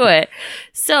 Don't do it.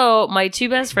 So my two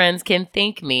best friends can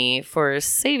thank me for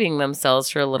saving themselves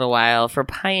for a little while, for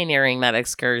pioneering that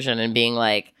excursion and being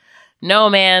like, no,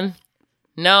 man,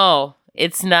 no,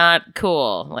 it's not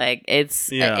cool. Like it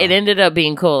ended up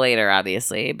being cool later,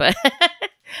 obviously. But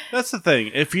That's the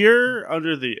thing. If you're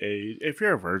under the age, if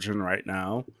you're a virgin right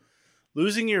now,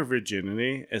 losing your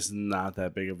virginity is not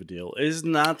that big of a deal. It is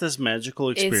not this magical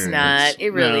experience. it's not. It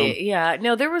really, yeah.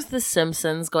 No, there was The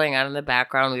Simpsons going on in the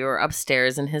background. We were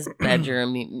upstairs in his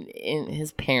bedroom.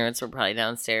 His parents were probably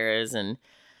downstairs, and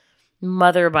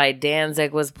Mother by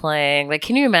Danzig was playing. Like,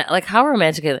 can you imagine? Like, how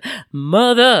romantic is it?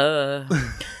 Mother,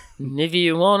 if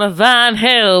you want to find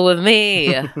hell with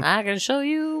me, I can show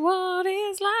you what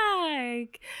it's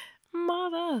like.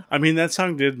 Mother. I mean, that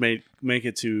song did make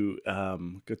it to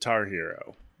Guitar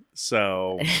Hero.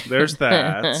 So there's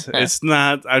that. It's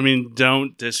not, I mean,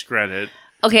 don't discredit.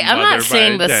 Okay, I'm Mother not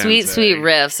saying by the sweet, Danzig. sweet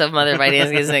riffs of Mother by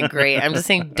Danzig isn't great. I'm just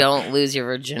saying don't lose your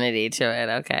virginity to it,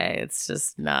 okay? It's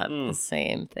just not the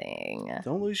same thing.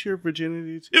 Don't lose your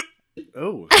virginity.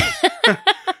 Oh,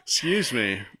 excuse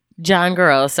me. John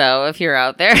Garoso, if you're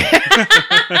out there.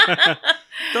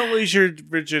 Don't lose your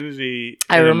virginity.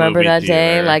 I in a remember movie that day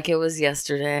theater. like it was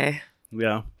yesterday.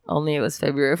 Yeah. Only it was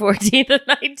February 14th of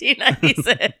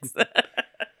 1996.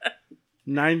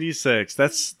 96.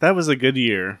 That was a good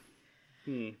year.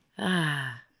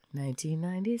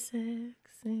 1996.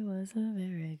 It was a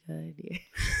very good year.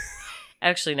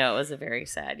 Actually, no, it was a very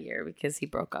sad year because he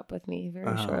broke up with me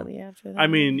very shortly after that. I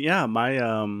mean, yeah,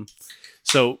 my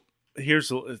so here's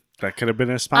that could have been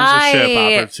a sponsorship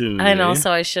opportunity. I know,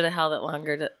 so I should have held it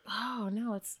longer to. Oh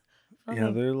no, it's.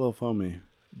 Yeah, they're a little foamy.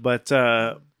 But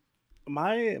my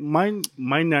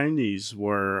 90s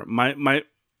were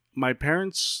my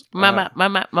parents Mama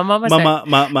Mama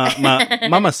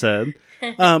said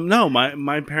no,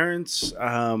 my parents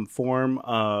form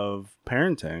of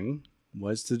parenting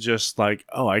was to just like,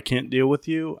 oh, I can't deal with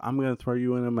you, I'm gonna throw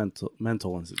you in a mental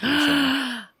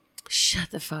institution.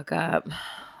 Shut the fuck up.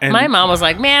 And My mom was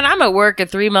like, "Man, I'm at work at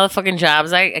 3 motherfucking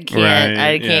jobs. I can't. Right,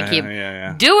 I can't keep.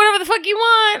 yeah. Do whatever the fuck you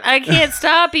want. I can't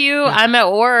stop you. I'm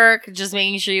at work, just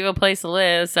making sure you have a place to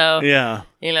live. So Yeah.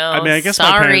 you know, I mean, I guess my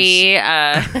sorry.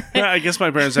 I guess my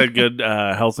parents had good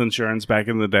health insurance back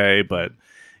in the day, but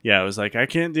yeah, it was like, I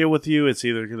can't deal with you. It's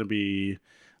either going to be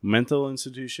mental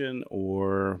institution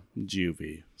or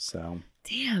juvie. So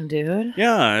Damn, dude.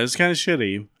 yeah, it was kind of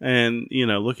shitty. And, you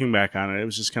know, looking back on it, it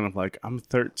was just kind of like, I'm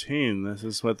 13. This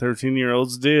is what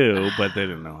 13-year-olds do. But they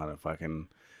didn't know how to fucking...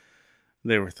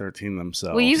 They were 13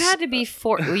 themselves. Well, you had to be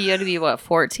you had to be what,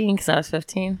 14? Because I was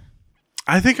 15.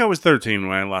 I think I was 13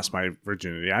 when I lost my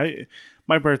virginity.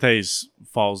 My birthday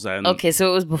falls in... Okay, so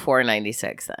it was before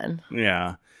 96 then.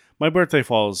 Yeah. My birthday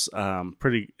falls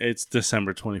it's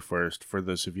December 21st for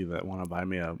those of you that want to buy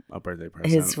me a birthday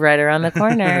present. It's right around the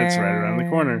corner. It's right around the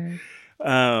corner.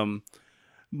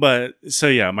 But so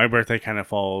yeah, my birthday kind of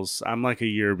falls. I'm like a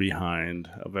year behind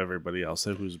of everybody else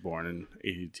who's born in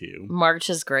 82. March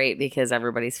is great because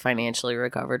everybody's financially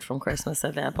recovered from Christmas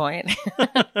at that point.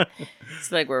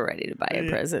 It's like we're ready to buy a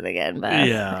present again. But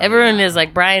Yeah, everyone is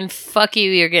like, Brian, fuck you.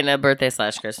 You're getting a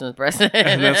birthday/Christmas present.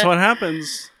 And that's what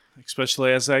happens,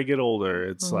 especially as I get older.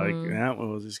 It's like, yeah, well,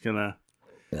 we're just gonna.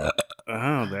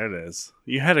 Oh, there it is.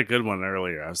 You had a good one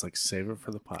earlier. I was like, save it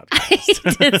for the podcast.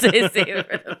 I did say save it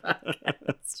for the podcast.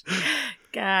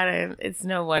 God, it's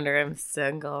no wonder I'm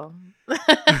single.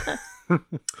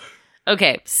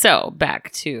 Okay, so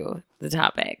back to the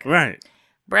topic. Right.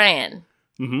 Brian,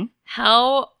 Mm-hmm.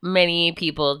 how many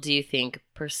people do you think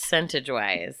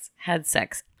percentage-wise had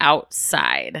sex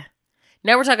outside?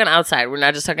 Now we're talking outside. We're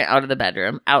not just talking out of the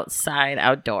bedroom. Outside,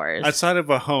 outdoors. Outside of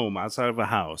a home, outside of a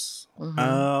house.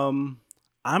 Mhm.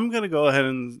 I'm gonna go ahead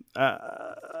and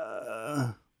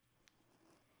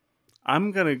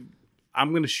I'm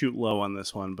gonna shoot low on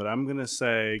this one, but I'm gonna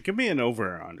say, give me an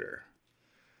over or under.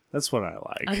 That's what I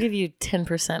like. I'll give you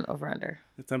 10% over under.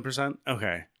 10%.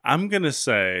 Okay, I'm gonna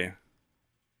say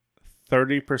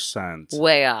 30%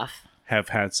 Way off. have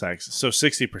had sex. So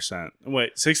 60%.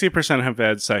 Wait, 60% have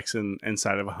had sex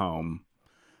inside of a home.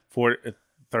 40%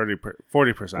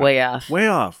 Way off. Way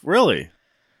off. Really?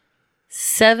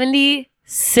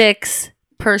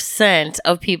 76%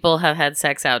 of people have had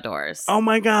sex outdoors. Oh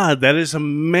my God, that is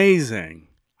amazing.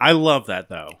 I love that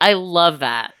though. I love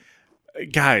that.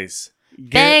 Guys,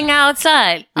 Bang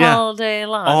outside Yeah. all day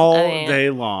long. all I mean, day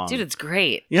long. Dude, it's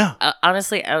great. Yeah.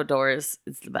 Honestly, outdoors,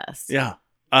 it's the best. Yeah.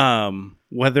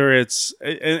 Whether it's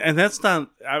and that's not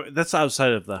that's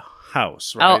outside of the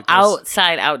house, right?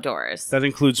 Outside outdoors. That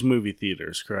includes movie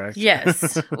theaters, correct?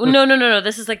 Yes. No.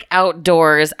 This is like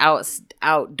outdoors, outdoors.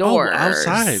 Oh,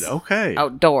 outside. Okay.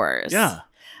 Outdoors. Yeah.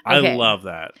 Okay. I love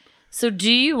that. So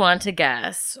do you want to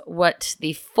guess what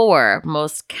the 4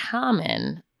 most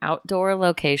common outdoor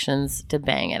locations to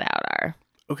bang it out are?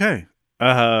 Okay.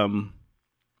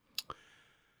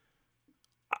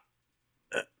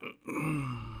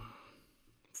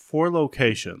 4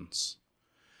 locations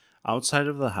outside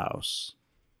of the house.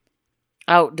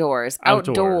 Outdoors.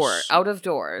 Outdoors. Out of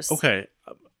doors. Okay.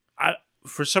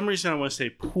 For some reason I want to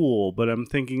say pool, but I'm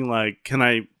thinking like, can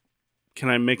I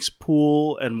mix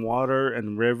pool and water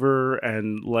and river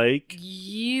and lake?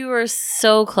 You are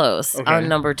so close on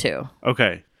number 2.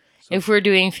 Okay. If we're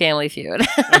doing Family Feud.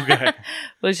 Okay.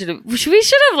 we should have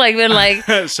like been like,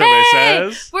 Survey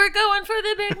hey, says we're going for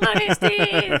the big money,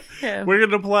 Steve. Yeah. we're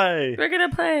gonna play. We're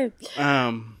gonna play.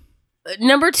 Um.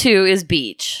 Number 2 is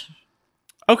beach.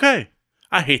 Okay.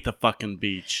 I hate the fucking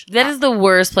beach. That is the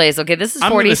worst place. Okay, this is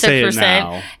I'm gonna say it 46%.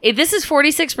 now. This is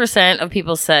 46% of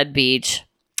people said beach.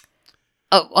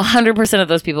 Oh, 100% of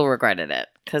those people regretted it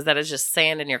because that is just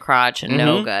sand in your crotch and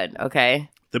no good. Okay.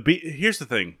 Here's the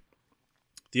thing.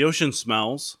 The ocean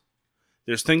smells.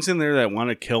 There's things in there that want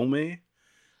to kill me.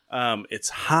 It's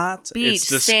hot. Beach, it's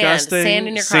disgusting. sand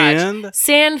in your crotch.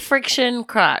 Sand friction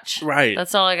crotch. Right.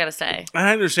 That's all I gotta say.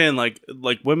 I understand. Like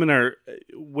women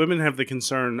have the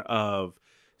concern of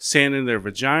sand in their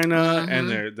vagina and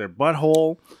their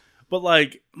butthole, but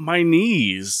like my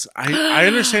knees, I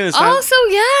understand it's not. Also,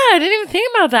 yeah, I didn't even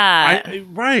think about that.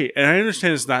 Right, and I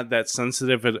understand it's not that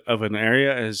sensitive of an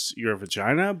area as your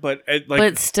vagina, but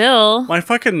but still, my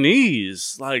fucking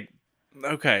knees, like.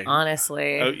 Okay.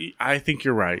 Honestly. I think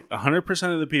you're right.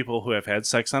 100% of the people who have had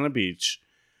sex on a beach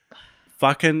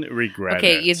fucking regret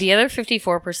it. Okay, the other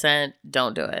 54%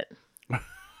 don't do it. All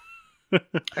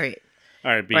right.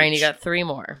 All right, beach. Brian, you got 3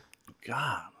 more.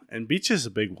 God. And beach is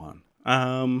a big one.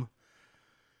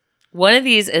 One of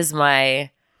these is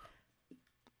my...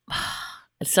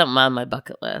 It's something on my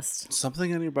bucket list.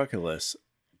 Something on your bucket list.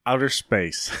 Outer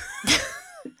space.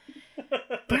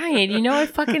 Brian, you know I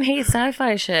fucking hate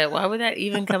sci-fi shit. Why would that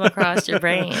even come across your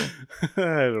brain? I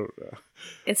don't know.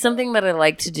 It's something that I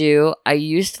like to do. I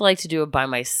used to like to do it by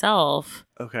myself.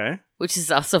 Okay. Which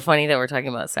is also funny that we're talking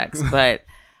about sex. But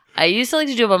I used to like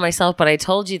to do it by myself. But I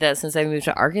told you that since I moved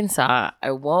to Arkansas,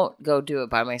 I won't go do it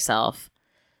by myself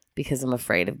because I'm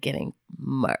afraid of getting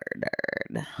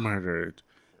murdered. Murdered.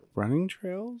 Running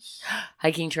trails?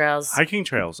 Hiking trails. Hiking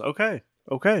trails. Okay.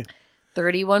 Okay.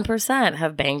 31%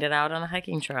 have banged it out on a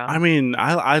hiking trail. I mean,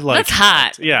 I like That's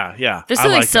hot. Yeah, yeah. There's I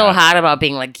something like so that. hot about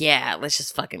being like, yeah, let's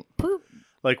just fucking poop.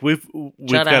 Like we've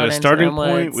Jut got out a into starting the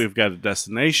point, woods. we've got a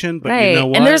destination, but Right. you know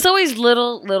what? And there's always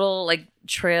little like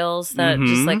trails that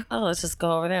just Mhm. like, oh, let's just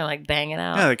go over there and like bang it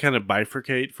out. yeah, they kind of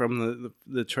bifurcate from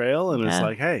the trail, and it's Yeah.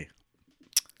 like, hey,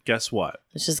 guess what?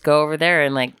 Let's just go over there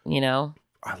and like,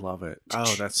 I love it.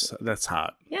 Oh, that's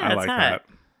hot. Yeah, I it's like hot. that.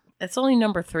 It's only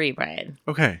number 3, Brian.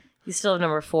 Okay. You still have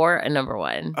number 4 and number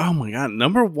 1. Oh my God,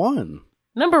 number 1.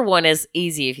 Number 1 is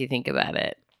easy if you think about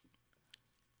it.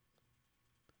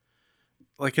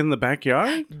 Like in the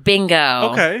backyard? Bingo.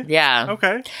 Okay. Yeah.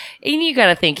 Okay. And you got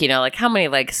to think, like how many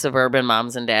like suburban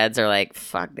moms and dads are like,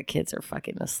 fuck, the kids are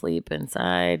fucking asleep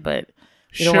inside, but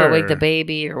you don't want to wake the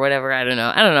baby or whatever. I don't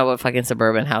know. I don't know what fucking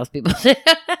suburban house people do.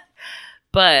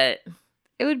 But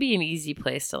it would be an easy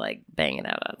place to like bang it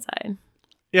out outside.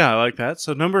 Yeah, I like that.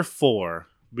 So number 4,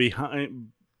 behind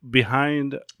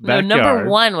backyard. No, number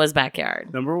 1 was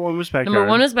backyard. Number 1 was backyard. Number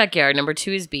 1 is backyard. Number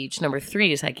 2 is beach. Number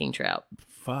 3 is hiking trail.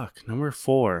 Fuck. Number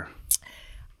 4.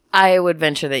 I would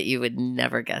venture that you would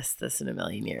never guess this in a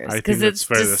million years I think because that's it's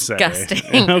fair disgusting. to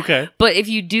say. Okay. But if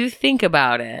you do think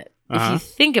about it, Uh-huh.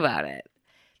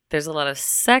 there's a lot of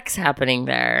sex happening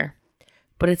there,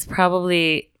 but it's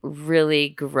probably really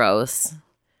gross,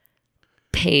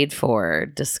 paid for,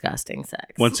 disgusting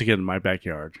sex. Once again, my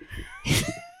backyard.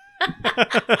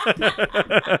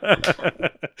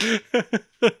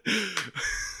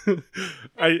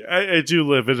 I do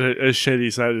live in a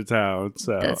shady side of town,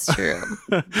 so That's true.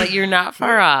 But you're not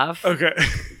far off. okay.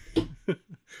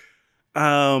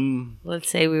 Let's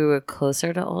say we were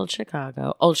closer to Old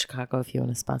Chicago. Old Chicago, if you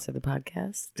want to sponsor the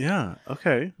podcast. Yeah,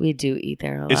 okay. We do eat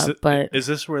there a lot, Is but is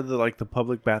this where the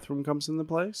public bathroom comes into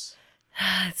place?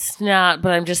 It's not,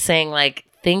 but I'm just saying, like,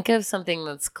 think of something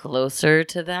that's closer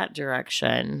to that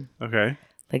direction. Okay.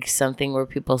 Like something where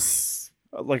people...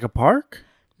 Like a park?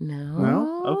 No.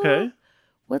 No? Okay.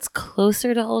 What's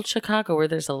closer to Old Chicago where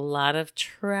there's a lot of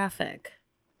traffic?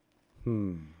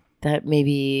 That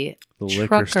maybe The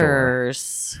liquor store.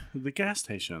 truckers. The gas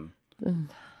station.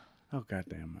 Oh, God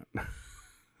damn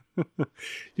it.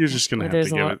 You're just going to have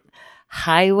to give it.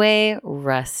 Highway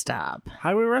rest stop.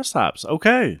 Highway rest stops.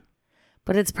 Okay.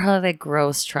 But it's probably like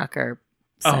gross trucker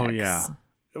sex. Oh, yeah.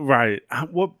 Right.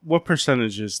 What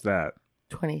percentage is that?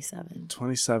 27.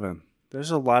 27.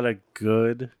 There's a lot of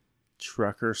good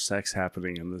trucker sex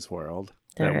happening in this world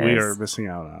There that we is. are missing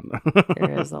out on.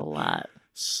 There is a lot.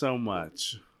 So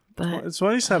much. But It's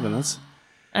 27. That's.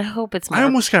 I hope it's more. I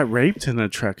almost got raped in a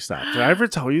truck stop. Did I ever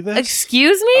tell you this?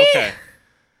 Excuse me?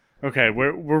 Okay,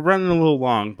 we're running a little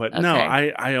long, but no,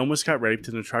 Okay. I almost got raped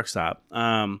in a truck stop.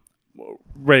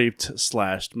 Raped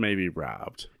 / maybe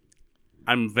robbed.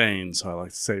 I'm vain, so I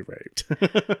like to say raped.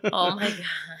 Oh my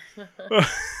god.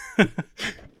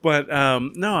 But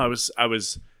no, I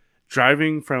was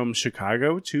driving from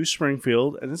Chicago to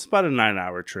Springfield, and it's about a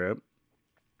 9-hour trip.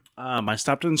 I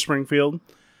stopped in Springfield,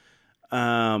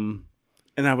 and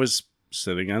I was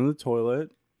sitting on the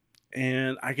toilet,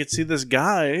 and I could see this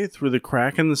guy through the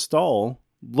crack in the stall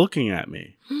looking at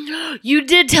me. You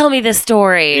did tell me this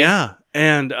story. Yeah,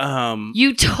 and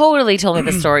You totally told me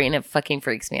the story, and it fucking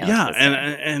freaks me out. yeah, to this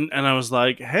and day. I was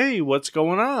like, "Hey, what's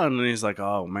going on?" And he's like,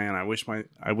 "Oh man, I wish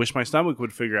my stomach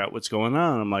would figure out what's going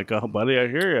on." I'm like, "Oh, buddy, I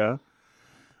hear ya."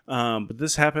 But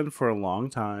this happened for a long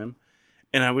time,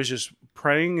 and I was just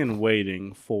praying and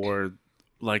waiting for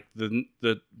like the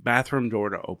bathroom door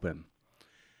to open.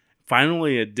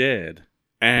 Finally, it did,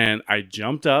 and I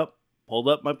jumped up, pulled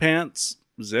up my pants,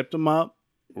 zipped them up,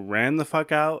 ran the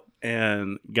fuck out,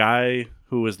 and guy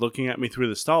who was looking at me through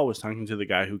the stall was talking to the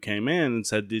guy who came in and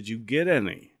said, "Did you get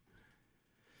any?"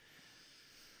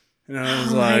 And I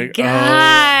was like,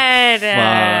 God.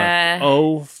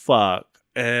 "Oh fuck!"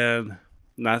 And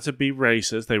not to be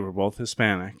racist, they were both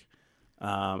Hispanic.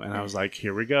 And I was like,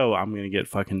 "Here we go. I'm gonna get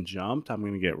fucking jumped. I'm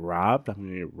gonna get robbed. I'm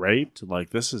gonna get raped.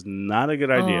 Like this is not a good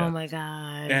idea." Oh my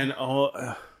god. And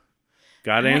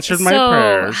God answered my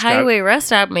prayers. So highway rest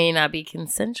stop may not be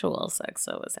consensual sex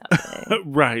that was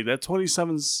happening. Right, that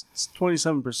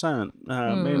 27%,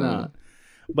 may not.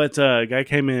 But a guy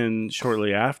came in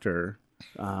shortly after.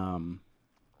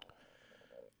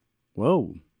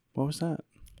 Whoa, what was that?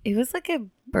 It was like a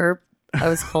burp I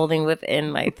was holding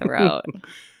within my throat.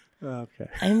 Okay,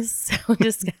 I'm so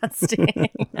disgusting.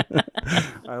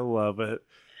 I love it.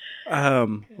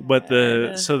 But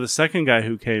the second guy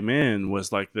who came in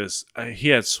was like this. He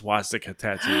had swastika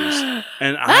tattoos,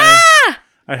 and I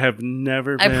have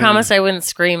never. I promised I wouldn't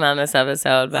scream on this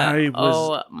episode, but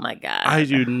oh my god, I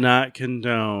do not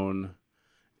condone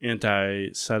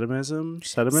anti-Semitism.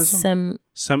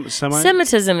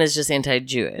 Semitism is just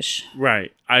anti-Jewish,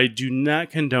 Right. I do not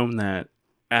condone that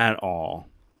at all.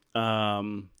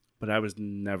 But I was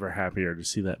never happier to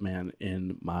see that man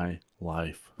in my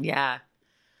life. Yeah,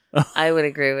 I would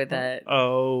agree with that.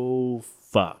 Oh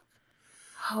fuck!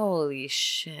 Holy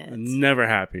shit! Never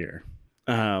happier.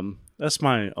 That's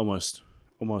my almost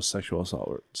sexual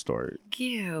assault story,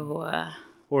 Ew.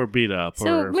 or beat up,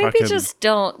 So or maybe fucking. just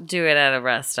don't do it at a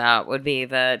rest stop. Would be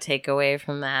the takeaway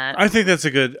from that. I think that's a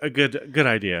good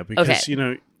idea because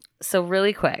Okay. So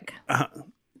really quick,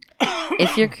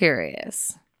 if you're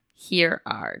curious, here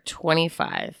are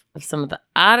 25 of some of the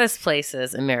oddest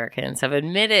places Americans have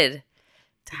admitted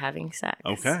to having sex.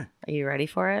 Okay. Are you ready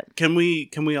for it? Can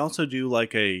we also do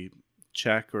like a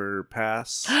check or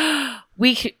pass?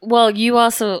 You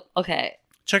also, okay.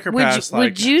 Check or Would pass.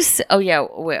 oh yeah,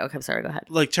 wait, okay, I'm sorry, go ahead.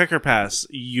 Like check or pass,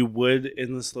 you would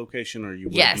in this location or you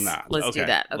would Yes, not? let's do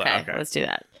that. Okay, Okay. let's do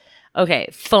that. Okay,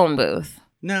 phone booth.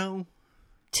 No.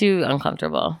 Too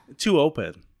uncomfortable. Too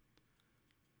open.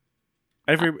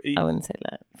 I wouldn't say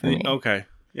that for me. Okay.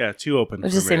 Yeah, too open. I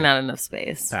was for just me. saying not enough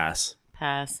space. Pass.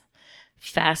 Pass.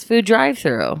 Fast food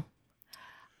drive-through.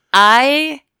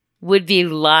 I would be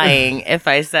lying if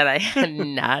I said I had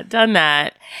not done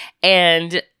that.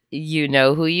 And you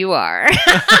know who you are.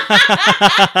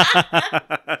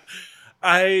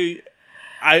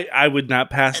 I would not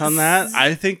pass on that.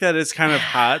 I think that it's kind of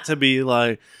hot to be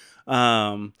like,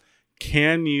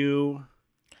 can you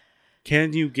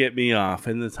get me off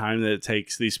in the time that it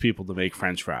takes these people to make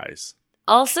French fries?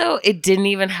 Also, it didn't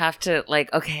even have to,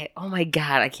 like, okay, oh my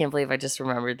God, I can't believe I just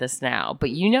remembered this now.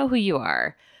 But you know who you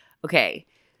are. Okay.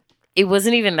 It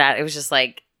wasn't even that. It was just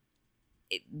like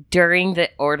during the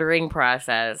ordering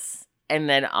process, and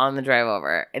then on the drive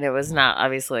over. And it was not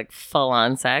obviously like full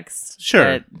on sex.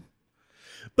 Sure.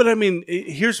 But I mean,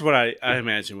 here's what I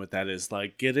imagine what that is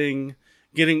like getting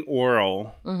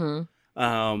oral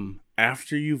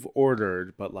after you've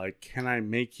ordered, but like, can I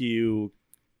make you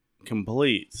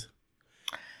complete?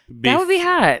 That would be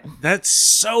hot. That's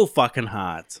so fucking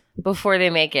hot. Before they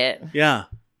make it. Yeah.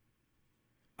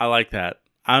 I like that.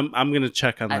 I'm going to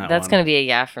check on that That's one. going to be a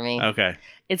yeah for me. Okay.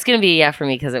 It's going to be a yeah for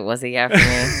me because it was a yeah for me.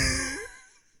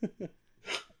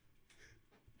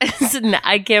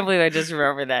 I can't believe I just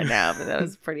remembered that now, but that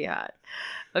was pretty hot.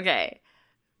 Okay.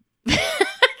 This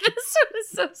one is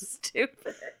so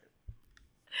stupid.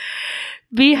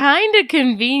 Behind a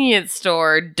convenience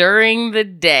store during the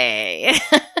day.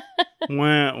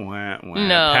 Wah, wah, wah.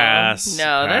 No. Pass.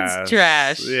 No, pass. that's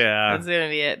trash. Yeah. That's going to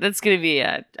be it. That's going to be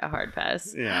a hard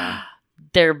pass. Yeah.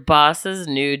 Their boss's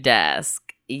new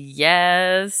desk.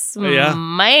 Yes, Yeah.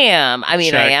 ma'am. I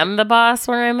mean, Check. I am the boss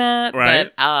where I'm at,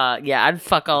 Right. but yeah, I'd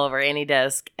fuck all over any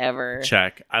desk ever.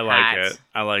 Check. I like Hot. it.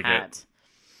 I like Hot.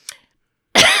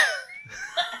 it.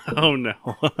 Oh, no.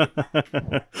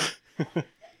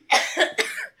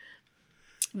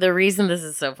 The reason this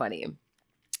is so funny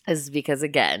is because,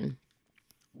 again,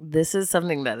 this is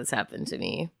something that has happened to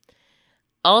me.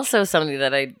 Also, something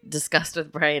that I discussed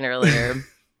with Brian earlier,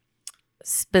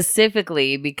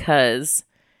 specifically because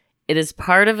it is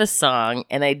part of a song,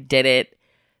 and I did it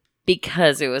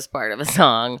because it was part of a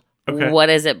song. Okay. What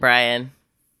is it, Brian?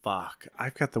 Fuck.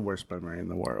 I've got the worst memory in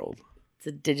the world. It's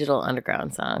a Digital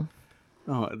Underground song.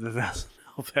 Oh, that doesn't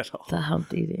help at all. The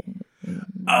Humpty Dance.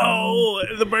 Oh,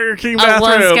 the Burger King I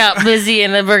once bathroom. got busy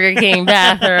in the Burger King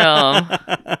bathroom.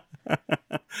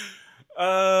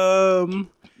 I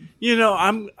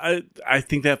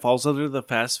think that falls under the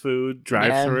fast food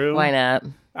drive-through. Yeah, why not?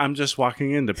 I'm just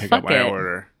walking in to pick Fuck up my it.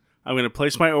 order. I'm going to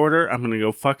place my order. I'm going to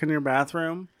go fuck in your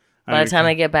bathroom. By the time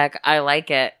I get back, I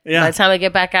like it. Yeah. By the time I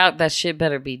get back out, that shit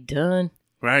better be done.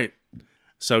 Right.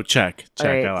 So check. All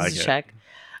right, I like this is it. check.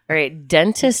 All right,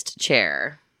 dentist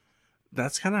chair.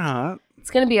 That's kind of hot. It's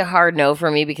going to be a hard no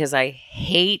for me because I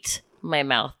hate my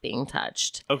mouth being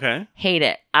touched. Okay. Hate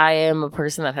it. I am a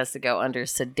person that has to go under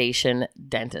sedation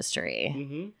dentistry.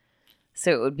 Mm-hmm.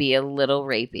 So it would be a little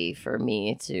rapey for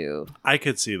me to... I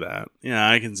could see that. Yeah,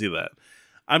 I can see that.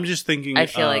 I'm just thinking I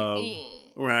feel of,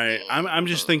 right. I'm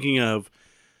just thinking of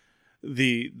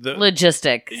the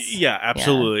logistics. Yeah,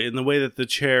 absolutely. And the way that the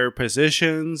chair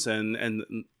positions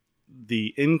and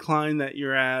the incline that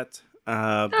you're at.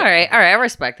 All right. I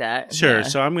respect that. Sure. Yeah.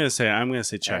 So I'm gonna say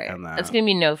check All right. on that. It's gonna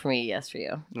be no for me, yes for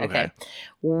you. Okay.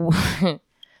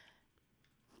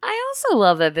 I also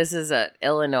love that this is an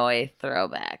Illinois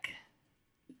throwback.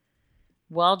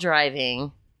 While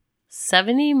driving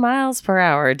 70 miles per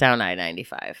hour down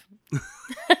I-95.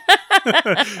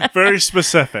 Very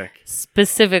specific.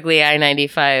 Specifically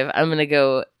I-95. I'm gonna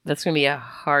go. That's gonna be a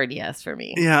hard yes for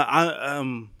me. Yeah.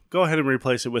 Go ahead and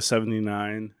replace it with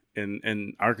 79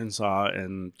 in Arkansas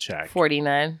and check.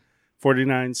 49.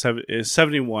 49 is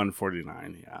 71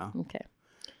 49. Yeah. Okay.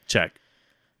 Check.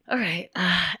 All right.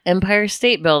 Empire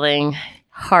State Building.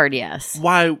 Hard yes.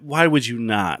 Why would you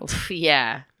not?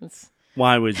 Yeah.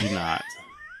 Why would you not?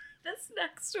 This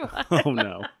next one. Oh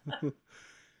no.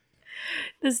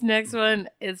 This next one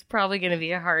is probably going to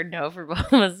be a hard no for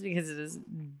both of us because it is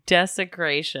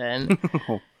desecration.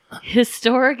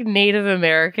 Historic Native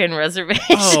American reservation.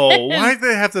 Oh, why'd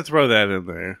they have to throw that in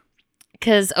there?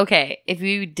 Because, okay, if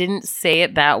you didn't say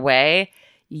it that way,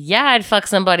 yeah, I'd fuck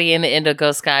somebody in the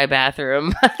Indigo Sky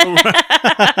bathroom.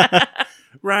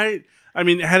 Right? I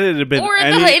mean, had it been Or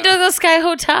in the Indigo Sky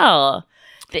Hotel.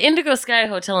 The Indigo Sky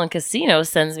Hotel and Casino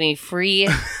sends me free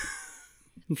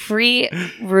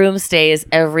room stays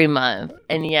every month.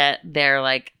 And yet they're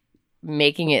like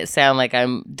making it sound like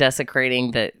I'm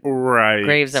desecrating the right.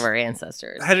 graves of our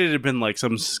ancestors. Had it been like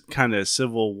some kind of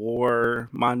Civil War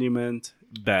monument,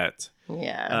 bet.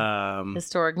 Yeah.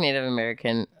 Historic Native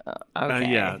American.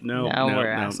 Okay. Yeah. No. Now no,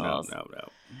 we're no, assholes. No.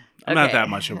 I'm not Okay. that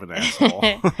much of an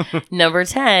asshole. Number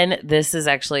 10. This is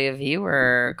actually a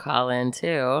viewer call in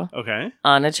too. Okay.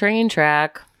 On a train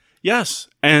track. Yes,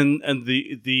 and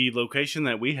the location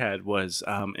that we had was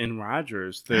in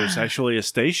Rogers. There's actually a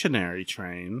stationary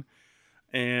train,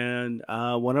 and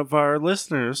one of our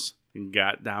listeners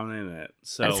got down in it.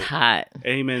 So That's hot.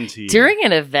 amen to you. During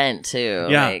an event too.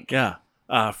 Yeah.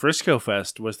 Frisco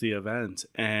Fest was the event,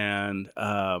 and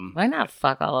Why not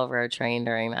fuck all over a train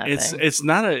during that thing?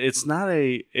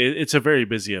 it's a very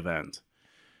busy event.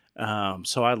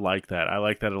 So I like that. I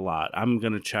like that a lot. I'm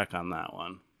gonna check on that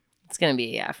one. It's going to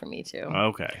be a yeah for me too.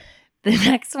 Okay. The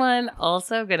next one,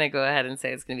 also going to go ahead and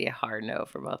say it's going to be a hard no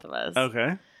for both of us.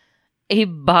 Okay. A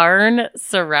barn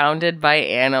surrounded by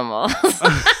animals.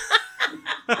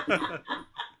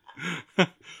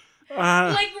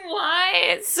 Like, why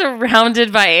it's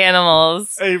surrounded by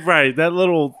animals? Hey, right, that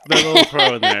little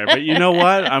throw in there. But you know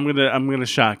what? I'm gonna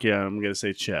shock you. I'm gonna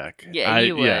say check. Yeah,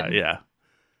 you would. Yeah.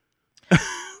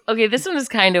 Okay, this one is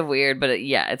kind of weird, but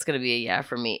it's gonna be a yeah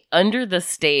for me. Under the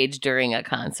stage during a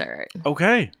concert.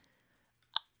 Okay.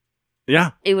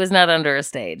 Yeah. It was not under a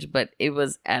stage, but it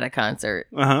was at a concert.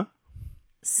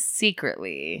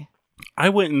 Secretly. I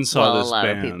went and saw this a lot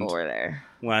band of people were there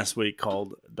last week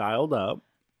called Dialed Up,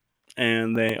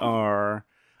 and they are.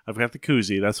 I've got the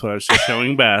koozie. That's what I was just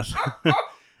showing Beth.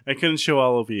 I couldn't show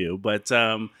all of you, but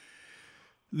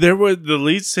there was the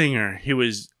lead singer. He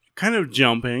was kind of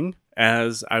jumping,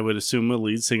 as I would assume a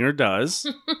lead singer does,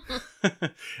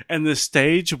 and the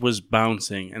stage was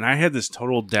bouncing. And I had this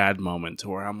total dad moment to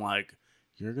where I'm like,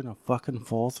 "You're gonna fucking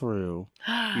fall through.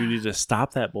 You need to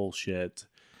stop that bullshit."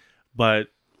 But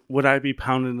would I be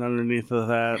pounding underneath of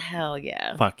that? Hell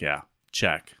yeah. Fuck yeah.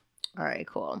 Check. All right,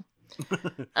 cool.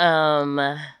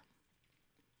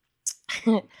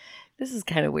 This is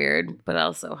kind of weird, but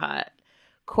also hot.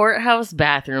 Courthouse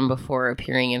bathroom before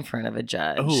appearing in front of a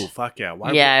judge. Oh, fuck yeah. Why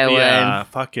I would. Yeah,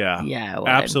 fuck yeah. Yeah, I would.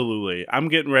 Absolutely. I'm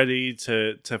getting ready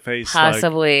to face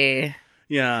possibly.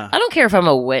 Yeah. I don't care if I'm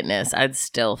a witness. I'd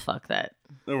still fuck that.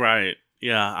 Right.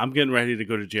 Yeah. I'm getting ready to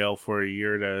go to jail for a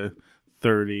year to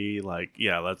 30. Like,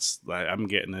 yeah, I'm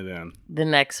getting it in. The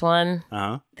next one.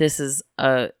 This is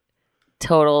a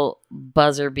total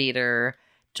buzzer beater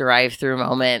drive-through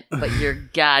moment, but you're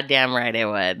goddamn right I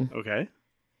would. Okay.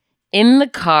 In the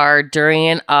car during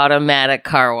an automatic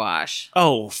car wash.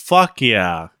 Oh, fuck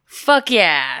yeah. Fuck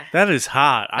yeah. That is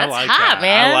hot. I That's like hot, that.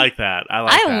 man. I like that.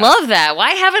 I love that.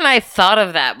 Why haven't I thought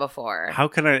of that before? How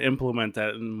can I implement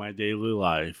that in my daily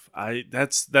life?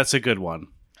 That's a good one.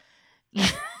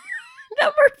 Number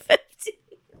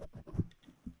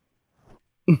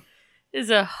 15 is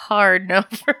a hard no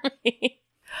for me.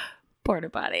 Porta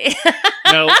potty.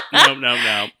 No.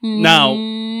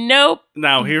 Nope.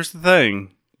 Now, here's the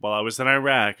thing. While I was in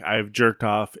Iraq, I've jerked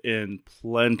off in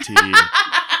plenty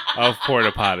of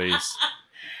porta potties.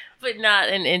 But not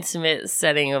an intimate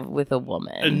setting with a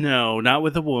woman. No, not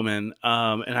with a woman.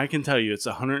 And I can tell you, it's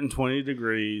 120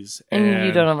 degrees. And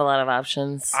you don't have a lot of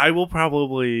options. I will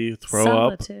probably throw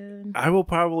Solitude. up. I will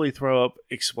probably throw up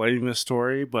explaining this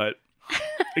story, but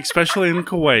especially in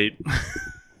Kuwait.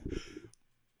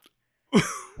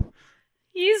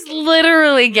 He's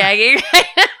literally gagging right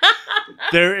now.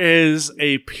 There is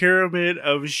a pyramid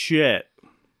of shit.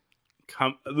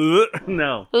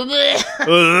 No.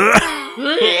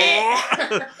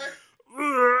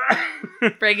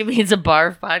 Breaking Beans a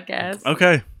barf podcast.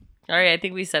 Okay. All right, I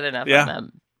think we said enough Yeah.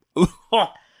 on them.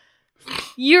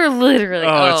 You're literally.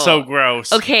 Oh, it's so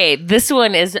gross. Okay, this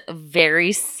one is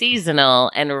very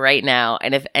seasonal and right now.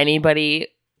 And if anybody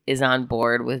is on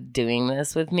board with doing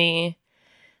this with me,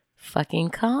 fucking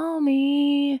call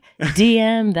me.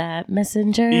 DM that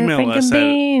messenger. Email us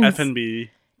Beans. at FNB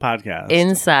podcast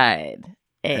Inside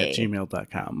at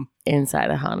gmail.com.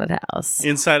 Inside a haunted house.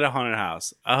 Inside a haunted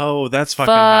house. Oh, that's fucking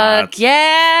Fuck hot.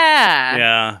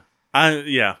 yeah.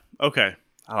 Yeah. Okay.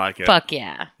 I like it. Fuck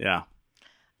yeah. Yeah.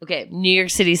 Okay, New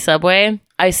York City subway.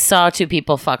 I saw two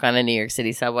people fuck on a New York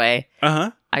City subway.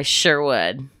 Uh-huh. I sure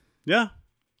would. Yeah.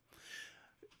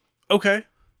 Okay.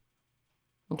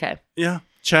 Okay. Yeah.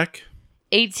 Check.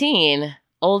 18.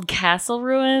 Old castle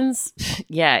ruins.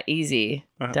 Yeah, easy.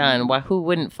 Done. Why? Who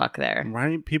wouldn't fuck there?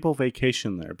 Right? People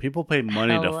vacation there. People pay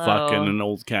money to fuck in an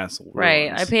old castle. Right.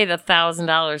 ruins. I paid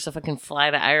 $1,000 to fucking fly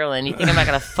to Ireland. You think I'm not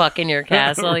going to fuck in your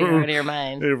castle? You're out of your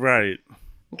mind. Right.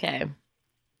 Okay.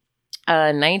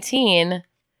 19.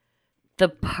 The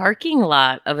parking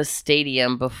lot of a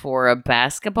stadium before a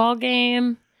basketball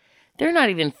game. They're not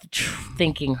even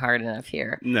thinking hard enough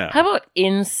here. No. How about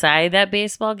inside that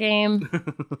baseball game?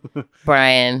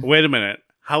 Brian. Wait a minute.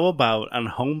 How about on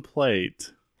home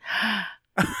plate?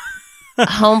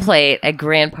 Home plate at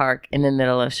Grand Park in the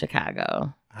middle of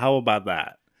Chicago. How about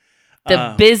that?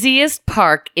 The busiest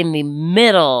park in the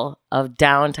middle of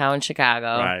downtown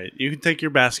Chicago. Right. You can take your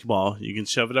basketball. You can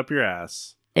shove it up your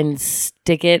ass. And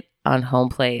stick it on home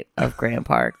plate of Grand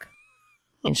Park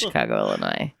in Chicago,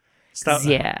 Illinois. Stop.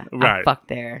 Yeah. Right. I fucked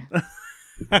there.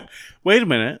 Wait a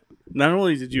minute. Not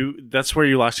only did you, that's where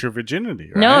you lost your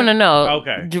virginity, right? No.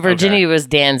 Okay. Virginity was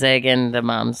Danzig in the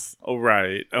mom's Oh,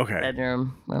 right. Okay.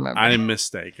 bedroom. Remember? I'm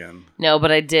mistaken. No,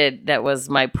 but I did. That was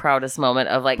my proudest moment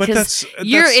of like, But because that's-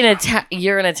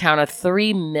 you're in a town of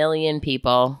 3 million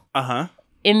people Uh-huh.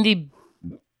 in the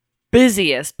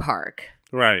busiest park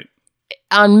Right.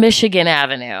 on Michigan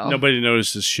Avenue. Nobody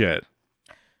notices shit.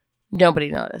 Nobody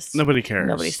noticed. Nobody cares.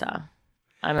 Nobody saw.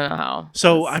 I don't know how.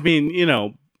 So, I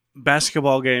mean,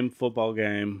 basketball game, football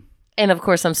game. And of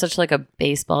course, I'm such like a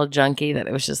baseball junkie that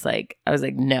it was just like, I was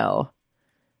like, no.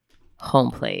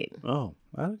 Home plate. Oh,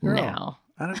 atta girl. No.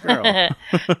 Atta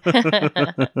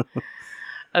girl.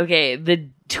 Okay,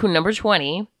 number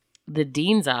 20, the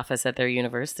dean's office at their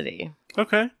university.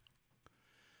 Okay.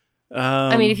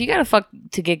 I mean, if you gotta fuck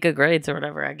to get good grades or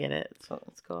whatever, I get it. So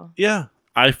it's cool. Yeah.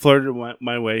 I flirted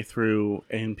my way through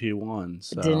A&P 1.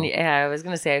 So. Didn't you? Yeah, I was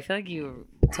gonna say, I feel like you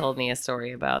told me a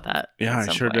story about that. Yeah, at I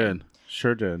some sure point. did.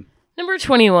 Sure did. Number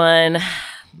 21.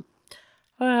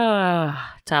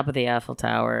 Top of the Eiffel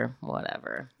Tower.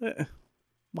 Whatever.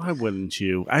 Why wouldn't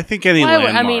you? I think any Why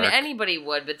landmark. I mean, anybody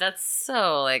would, but that's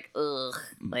so like, ugh.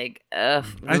 Like, ugh.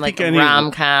 I Like think any-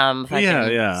 rom-com.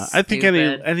 Yeah. I think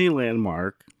stupid. any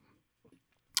landmark.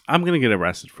 I'm gonna get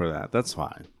arrested for that. That's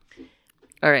fine.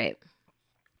 All right.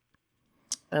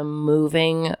 A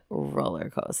moving roller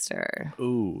coaster.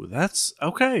 Ooh, that's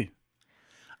okay.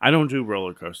 I don't do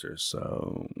roller coasters,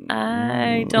 so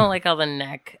I don't like all the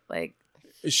neck. Like,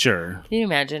 sure. can you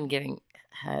imagine giving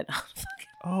head on a fucking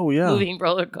Oh yeah. moving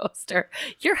roller coaster?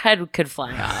 Your head could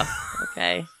fly off.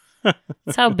 Okay.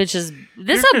 That's how bitches.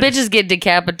 This is how bitches get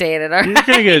decapitated. All You're right?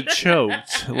 gonna get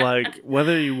choked, like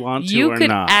whether you want to You or could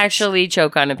not. actually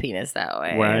choke on a penis that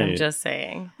way. I'm Right. just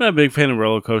saying. I'm not a big fan of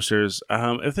roller coasters.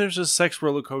 If there's a sex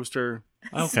roller coaster,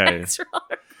 okay. Sex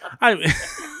roller- I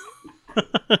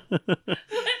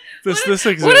this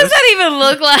exists. What does that even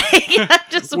look like? I'm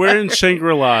just We're in wondering.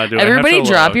 Shangri-La. Do I have Everybody to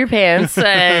drop look? your pants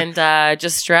and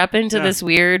just strap into Yeah. this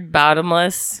weird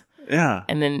bottomless, Yeah.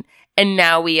 and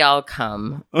now we all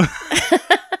come.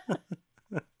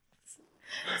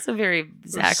 It's a very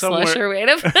Zach Somewhere- Slusher way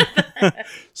to put it.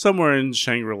 Somewhere in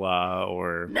Shangri-La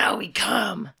or Now we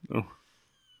come.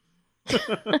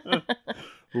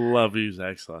 love you,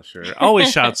 Zach Slusher.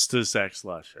 Always shouts to Zach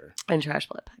Slusher. And Trash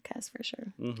Blood Podcast for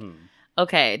sure. Mm-hmm.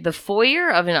 Okay, the foyer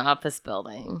of an office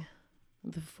building.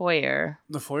 The foyer.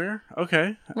 The foyer?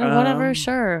 Okay. Whatever,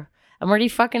 sure. I'm already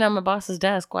fucking on my boss's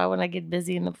desk. Why wouldn't I get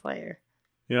busy in the foyer?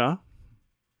 Yeah.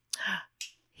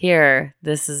 Here,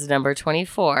 this is number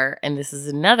 24, and this is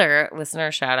another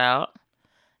listener shout out.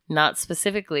 Not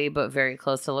specifically, but very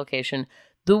close to location.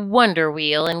 The Wonder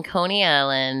Wheel in Coney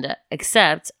Island.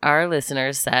 Except our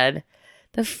listeners said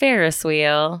the Ferris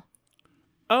wheel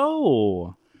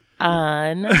Oh.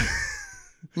 on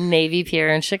Navy Pier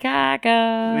in Chicago.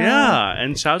 Yeah.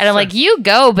 And shouts And I'm to- like, you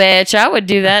go, bitch. I would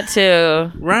do that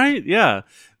too. right? Yeah.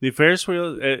 The Ferris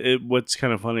wheel, what's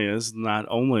kind of funny is not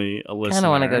only a listener. Kind of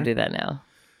want to go do that now.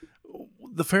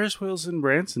 The Ferris wheel's in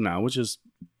Branson now, which is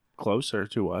closer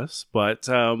to us. But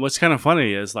what's kind of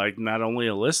funny is like not only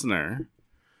a listener,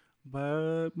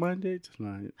 but my date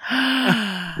tonight.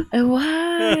 It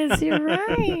was. You're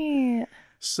right.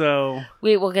 So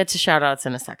We'll get to shout outs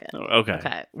in a second. okay. Okay.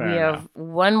 Fair We enough. have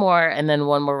one more and then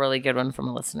one more really good one from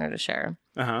a listener to share.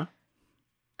 Uh-huh.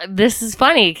 This is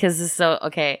funny because it's so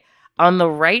okay. On the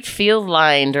right field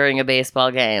line during a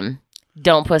baseball game,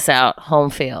 don't puss out home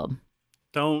field.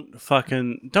 Don't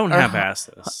half-ass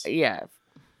this. Yeah.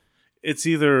 It's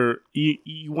either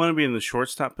you want to be in the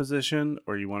shortstop position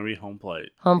or you want to be home plate.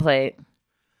 Home plate.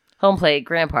 Home plate,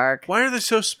 Grand Park. Why are they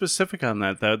so specific on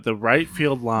that? The right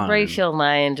field line. Right field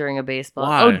line during a baseball.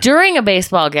 Why? Oh, during a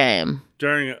baseball game.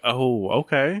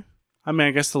 Okay. I mean,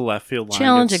 I guess the left field line.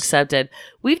 Challenge gets- accepted.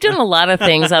 We've done a lot of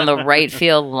things on the right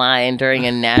field line during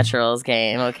a Naturals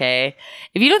game, okay?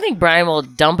 If you don't think Brian will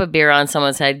dump a beer on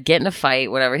someone's head, get in a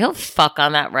fight, whatever, he'll fuck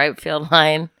on that right field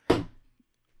line.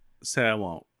 Say I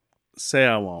won't. Say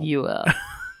I won't. You will.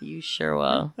 You sure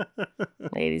will.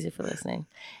 Ladies, if you're listening.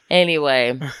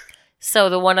 Anyway, so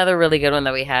the one other really good one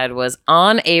that we had was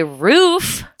on a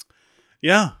roof.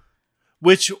 Yeah.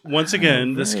 Which once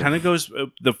again, this kind of goes.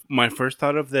 My first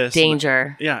thought of this.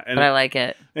 Danger. Yeah, But I like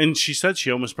it. and she said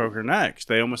she almost broke her neck.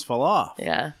 They almost fell off.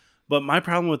 Yeah. But my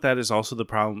problem with that is also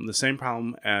the same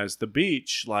problem as the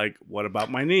beach. Like, what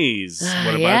about my knees?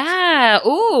 What about Yeah.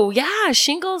 Ooh, yeah.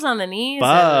 Shingles on the knees.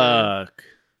 fuck?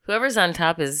 Whoever's on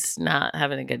top is not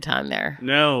having a good time there.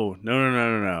 No.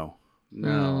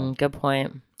 Good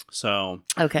point. So,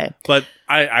 Okay. but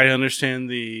I understand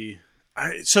the.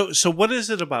 So what is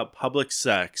it about public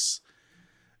sex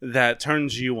that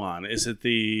turns you on? Is it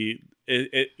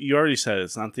you already said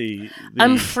it's not the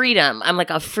I'm freedom. I'm like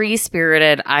a free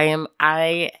spirited.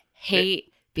 I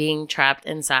hate being trapped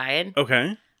inside.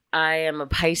 okay. I am a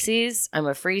Pisces. I'm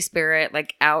a free spirit.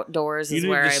 Like outdoors You is need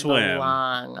where to I swim.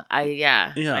 belong.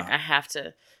 Yeah. Like I have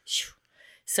to.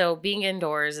 So being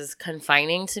indoors is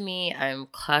confining to me. I'm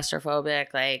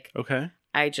claustrophobic. Like Okay.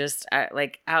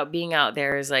 like being out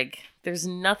there is like there's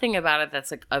nothing about it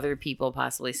that's like other people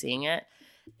possibly seeing it.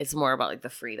 It's more about like the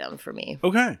freedom for me.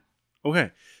 Okay.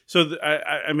 So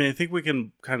I mean, I think we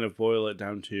can kind of boil it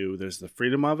down to there's the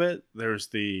freedom of it. There's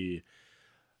the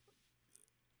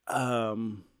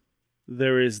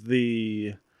there is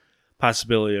the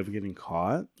possibility of getting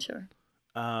caught. Sure.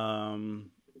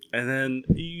 And then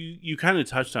you kind of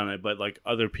touched on it, but like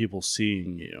other people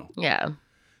seeing you. Yeah.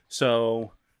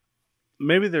 So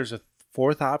maybe there's a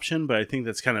fourth option, but I think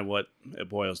that's kind of what it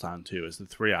boils down to is the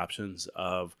three options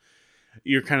of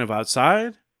you're kind of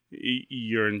outside,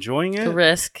 you're enjoying it, the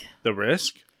risk,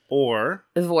 or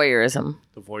the voyeurism.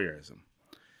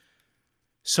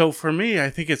 So for me, I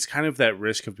think it's kind of that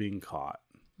risk of being caught.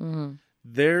 Mm-hmm.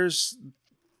 There's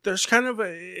kind of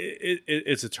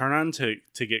it's a turn on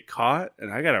to get caught,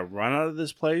 and I gotta run out of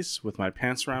this place with my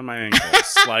pants around my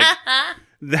ankles. Like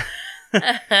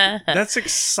that's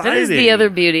exciting. That is the other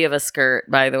beauty of a skirt,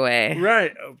 by the way.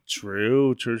 Right. Oh,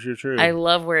 true. I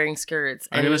love wearing skirts.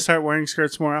 I'm gonna start wearing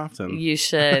skirts more often. You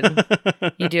should.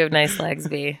 You do have nice legs,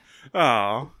 B.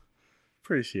 Oh,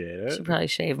 appreciate it. You should probably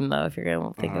shave them though if you're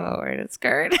gonna think about wearing a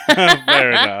skirt.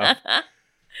 Fair enough.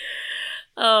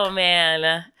 Oh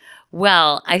man.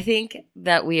 Well, I think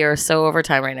that we are so over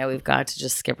time right now. We've got to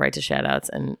just skip right to shout outs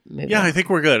and move on. I think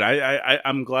we're good.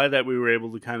 I'm glad that we were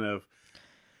able to kind of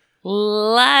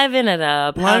liven it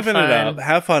up.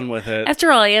 Have fun with it.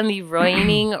 After all, I am the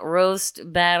reigning roast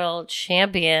battle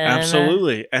champion.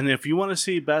 Absolutely. And if you want to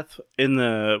see Beth in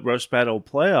the roast battle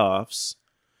playoffs,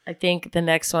 I think the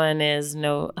next one is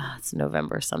it's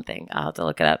November something. I'll have to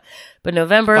look it up. But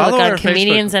November, follow look on our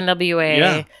Comedians Facebook. NWA.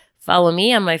 Yeah. Follow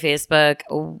me on my Facebook.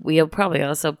 We'll probably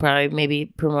maybe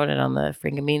promote it on the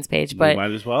Frank and Beans page. But you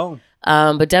might as well.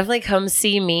 But definitely come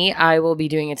see me. I will be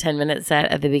doing a 10-minute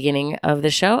set at the beginning of the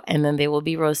show, and then they will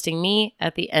be roasting me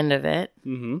at the end of it.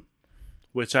 Mm-hmm.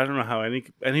 Which I don't know how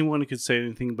anyone could say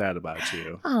anything bad about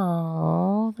you.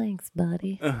 Oh, thanks,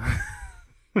 buddy.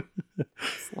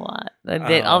 It's a lot.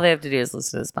 All they have to do is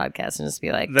listen to this podcast and just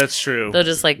be like, that's true. They'll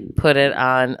just like put it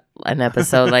on an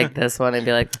episode like this one and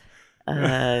be like,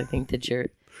 I think that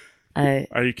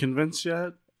are you convinced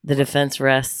yet? The defense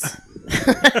rests.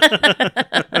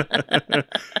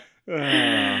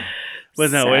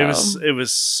 But no, it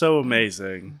was so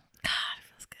amazing. God, it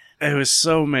feels good. It was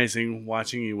so amazing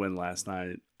watching you win last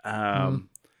night. I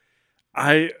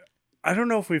don't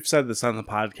know if we've said this on the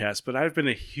podcast, but I've been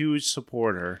a huge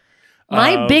supporter.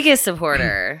 My biggest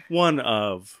supporter. One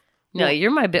of. No,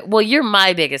 you're my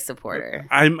biggest supporter.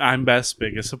 I'm Beth's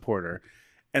biggest supporter.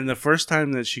 And the first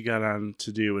time that she got on to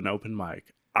do an open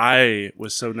mic, I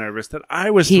was so nervous that I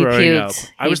was throwing up.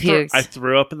 I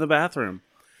threw up in the bathroom.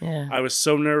 Yeah. I was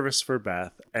so nervous for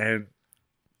Beth, and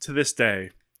to this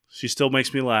day, she still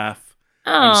makes me laugh.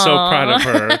 Aww. I'm so proud of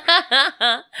her.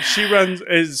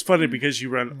 It's funny because you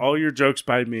run all your jokes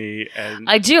by me, and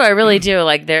I do. I really do.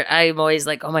 Like I'm always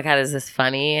like, oh my God, is this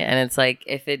funny? And it's like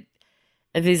if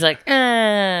he's like,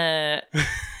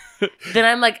 then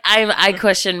I'm like, I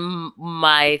question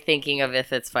my thinking of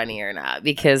if it's funny or not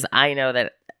because I know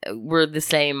that we're the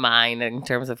same mind in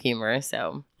terms of humor.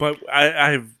 So, but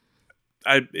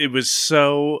it was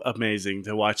so amazing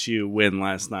to watch you win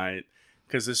last night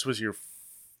because this was your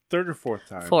third or fourth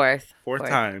time. Fourth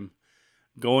time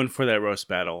going for that roast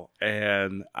battle,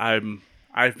 and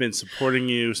I've been supporting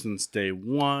you since day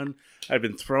one. I've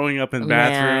been throwing up in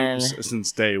bathrooms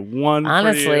since day one.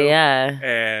 Honestly, yeah.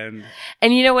 And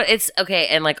you know what? It's okay.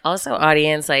 And like also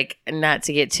audience, like not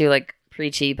to get too like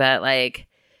preachy, but like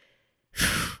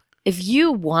if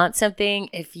you want something,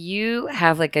 if you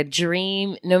have like a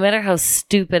dream, no matter how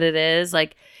stupid it is,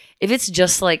 like if it's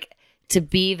just like to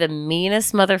be the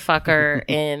meanest motherfucker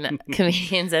in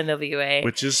Comedians NWA,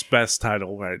 which is best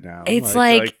title right now. It's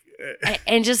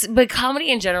but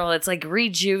comedy in general, it's like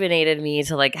rejuvenated me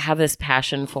to like have this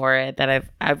passion for it that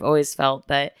I've always felt.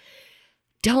 But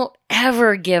don't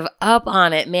ever give up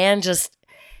on it, man. Just,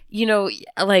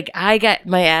 like I got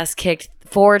my ass kicked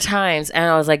 4 times and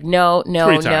I was like, no.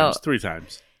 3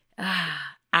 times.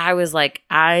 I was like,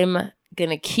 I'm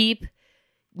gonna keep,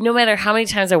 no matter how many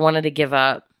times I wanted to give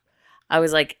up, I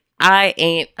was like, I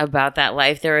ain't about that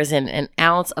life. There isn't an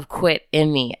ounce of quit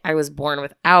in me. I was born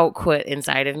without quit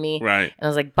inside of me. Right. And I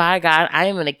was like, by God, I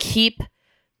am going to keep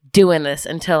doing this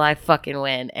until I fucking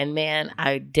win. And man,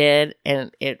 I did.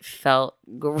 And it felt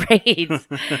great. It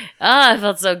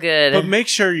felt so good. But make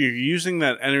sure you're using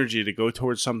that energy to go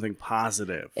towards something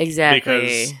positive. Exactly.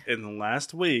 Because in the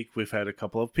last week, we've had a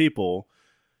couple of people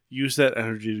use that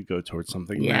energy to go towards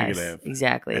something negative.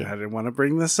 Exactly. And I didn't want to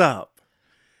bring this up.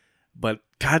 But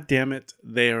God damn it,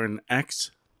 they are an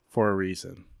X for a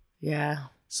reason. Yeah.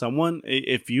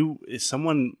 if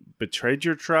someone betrayed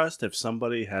your trust, if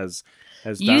somebody has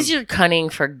Use done, your cunning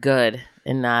for good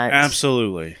and not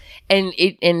absolutely. and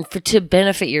to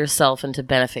benefit yourself and to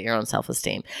benefit your own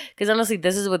self-esteem. Because honestly,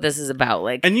 this is what this is about.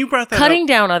 Like, And you brought that cutting up.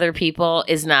 down other people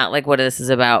is not like what this is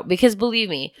about. Because believe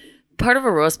me, part of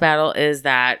a roast battle is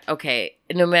that, okay,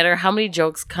 no matter how many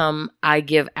jokes I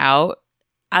give out,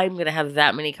 I'm going to have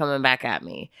that many coming back at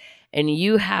me. And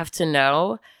you have to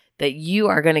know that you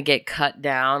are going to get cut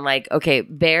down. Like, okay,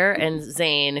 Bear and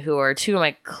Zane, who are two of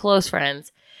my close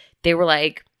friends, they were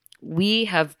like, we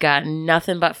have got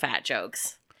nothing but fat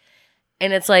jokes.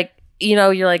 And it's like,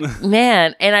 you're like,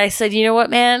 man. And I said, you know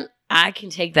what, man? I can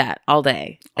take that all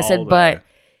day. I said, but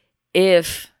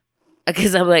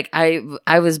because I'm like,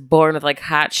 I was born with like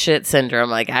hot shit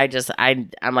syndrome. Like, I'm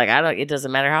like, it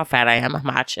doesn't matter how fat I am. I'm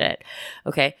hot shit.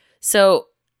 Okay. So,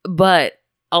 but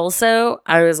also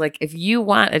I was like, if you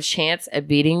want a chance at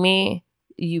beating me,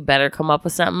 you better come up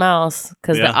with something else,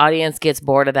 because the audience gets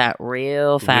bored of that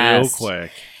real fast. Real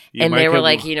quick. And they were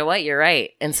like, you know what? You're right.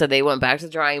 And so they went back to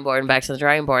the drawing board and back to the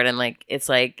drawing board. And like, it's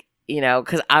like,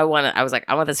 because I was like,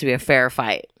 I want this to be a fair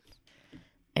fight.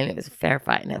 And it was a fair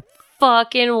fight. And I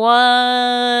fucking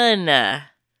won.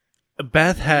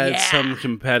 Beth had some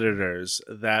competitors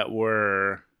that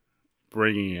were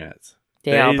bringing it.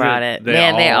 They all brought it.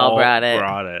 They all brought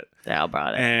it. They all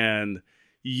brought it. And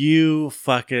you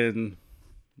fucking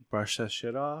brush that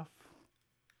shit off.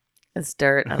 It's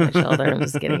dirt on my shoulder. I'm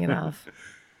just getting it off.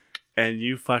 And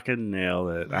you fucking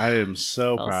nailed it. I am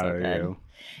so proud of you.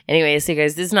 Anyway, so you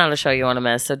guys, this is not a show you want to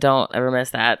miss, so don't ever miss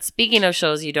that. Speaking of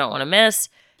shows you don't want to miss,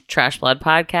 Trash Blood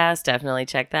Podcast, definitely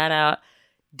check that out.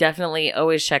 Definitely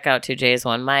always check out 2J's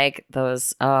One Mic.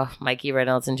 Those Mikey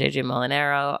Reynolds and JJ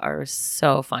Molinaro are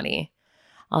so funny.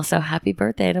 Also, happy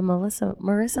birthday to Marissa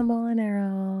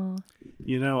Molinaro.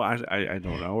 I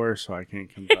don't know her, so I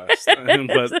can't confess.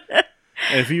 But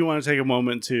if you want to take a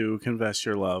moment to confess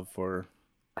your love for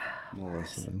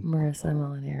Marissa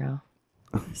Molinaro.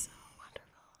 So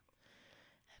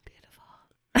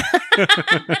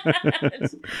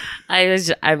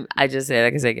I just say that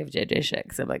because I give JJ shit,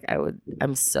 because I'm like,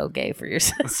 I'm so gay for your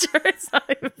sister. It's not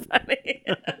even funny.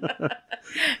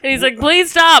 And he's like,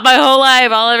 please stop. My whole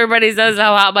life, all everybody says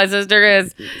how hot my sister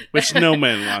is. Which no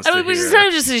man wants to hear. Which is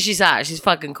not just that she's hot. She's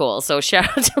fucking cool. So shout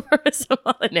out to Marissa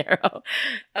Molinaro.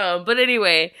 But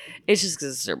anyway, it's just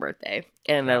because it's her birthday.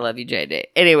 And I love you, JJ.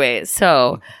 Anyway,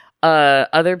 so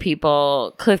other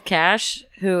people, Cliff Cash,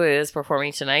 who is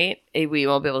performing tonight. We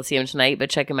won't be able to see him tonight, but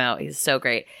check him out. He's so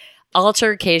great.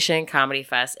 Altercation Comedy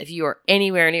Fest. If you are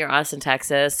anywhere near Austin,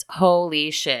 Texas,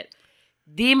 holy shit.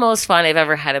 The most fun I've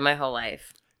ever had in my whole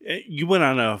life. You went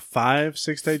on a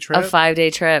 5-6 day trip? A 5-day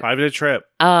trip. 5-day trip.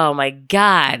 Oh my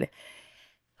God.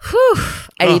 Whew.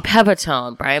 Eddie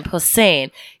Pepitone, Brian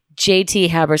Posehn, JT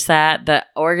Habersat, the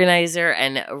organizer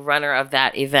and runner of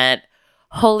that event.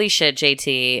 Holy shit,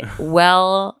 JT.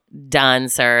 Well done,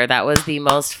 sir. That was the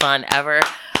most fun ever.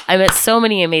 I met so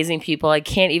many amazing people. I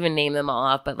can't even name them all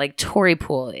off, but like Tori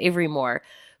Poole, Avery Moore,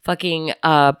 fucking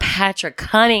Patrick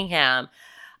Cunningham.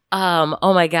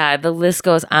 Oh my God, the list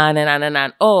goes on and on and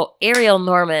on. Oh, Ariel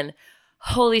Norman.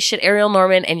 Holy shit, Ariel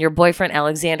Norman and your boyfriend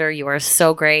Alexander, you are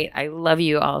so great. I love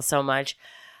you all so much.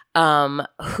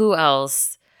 Who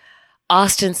else?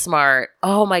 Austin Smart.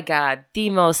 Oh my God, the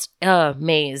most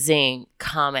amazing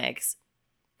comics.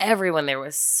 Everyone there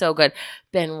was so good.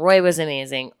 Ben Roy was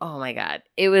amazing. Oh my God.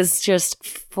 It was just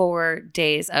 4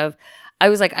 days of, I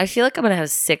was like, I feel like I'm going to have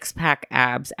 6-pack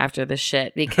abs after this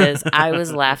shit, because I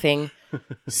was laughing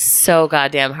so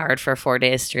goddamn hard for 4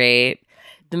 days straight.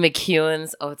 The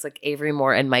McEwens, it's like Avery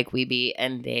Moore and Mike Wiebe,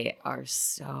 and they are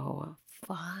so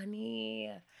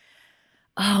funny.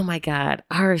 Oh my God,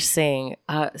 are saying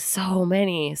so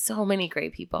many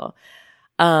great people.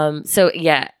 So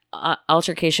yeah,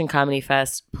 Altercation Comedy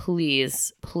Fest,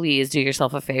 please do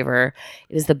yourself a favor.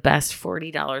 It is the best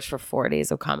 $40 for 4 days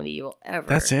of comedy you will ever.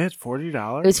 That's it?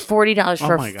 $40? It was $40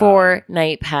 for a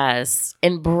 4-night pass.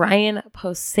 And Brian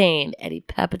Posehn, Eddie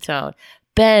Pepitone,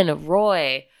 Ben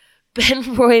Roy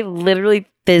literally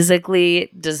physically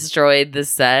destroyed the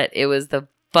set. It was the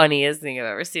funniest thing I've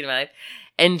ever seen in my life.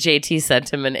 And JT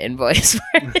sent him an invoice for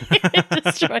a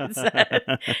destroyed set.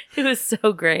 It was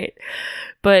so great.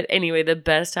 But anyway, the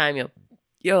best time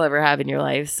you'll ever have in your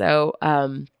life. So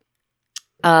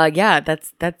yeah,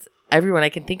 that's everyone I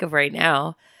can think of right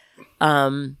now.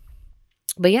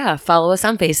 But yeah, follow us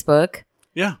on Facebook.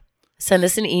 Yeah. Send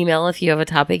us an email if you have a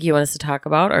topic you want us to talk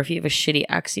about, or if you have a shitty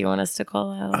ex you want us to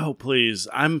call out. Oh, please.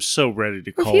 I'm so ready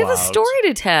to call out. If you have a story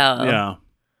to tell. Yeah.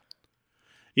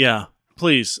 Yeah.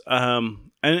 Please.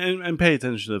 And pay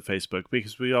attention to Facebook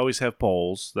because we always have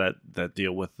polls that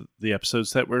deal with the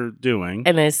episodes that we're doing.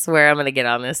 And I swear I'm going to get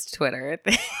on this Twitter.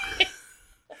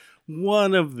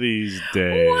 One of these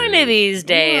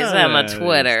days. I'm a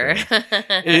Twitter.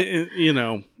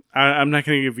 I'm not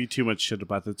going to give you too much shit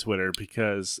about the Twitter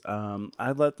because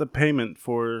I let the payment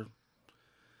for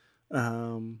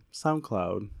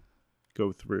SoundCloud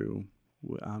go through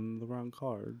on the wrong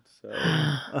card. So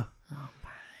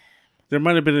there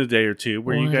might have been a day or two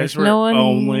where you guys were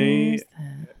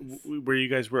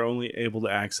only able to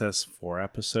access 4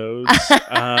 episodes.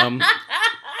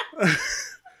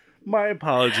 My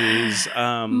apologies.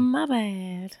 My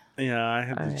bad. Yeah, I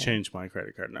had to change my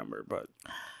credit card number, but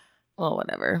well,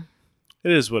 whatever.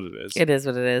 It is what it is. It is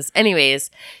what it is. Anyways,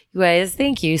 you guys,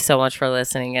 thank you so much for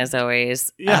listening, as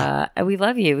always. Yeah. We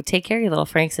love you. Take care, you little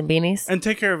Franks and Beanies. And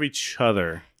take care of each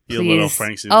other, you Please. little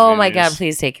Franks and Oh, Beanies. my God.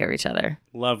 Please take care of each other.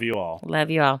 Love you all.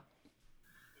 Love you all.